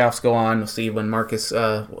the playoffs go on. We'll see when Marcus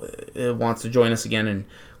wants to join us again. And,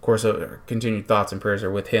 of course, our continued thoughts and prayers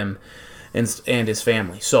are with him and his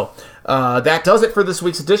family. So that does it for this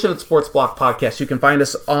week's edition of the Sports Block Podcast. You can find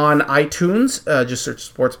us on iTunes. Just search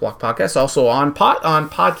Sports Block Podcast. Also on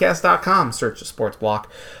podcast.com. Search the Sports Block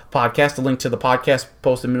Podcast. A link to the podcast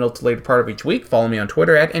posted middle to later part of each week. Follow me on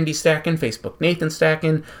Twitter at NDStacken, Facebook Nathan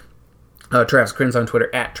Stacken, Travis Crins on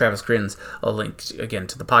Twitter at Travis Crins. A link again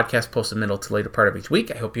to the podcast posted middle to later part of each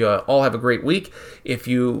week. I hope you all have a great week. If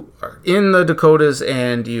you are in the Dakotas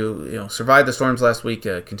and you survived the storms last week,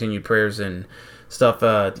 continued prayers and stuff,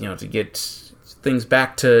 to get things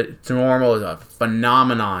back to normal. A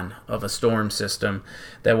phenomenon of a storm system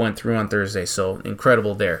that went through on Thursday. So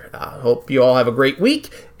incredible there. Hope you all have a great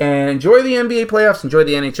week and enjoy the NBA playoffs, enjoy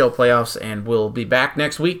the NHL playoffs, and we'll be back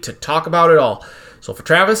next week to talk about it all. So for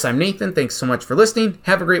Travis, I'm Nathan. Thanks so much for listening.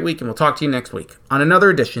 Have a great week, and we'll talk to you next week on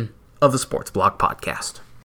another edition of the Sports Block Podcast.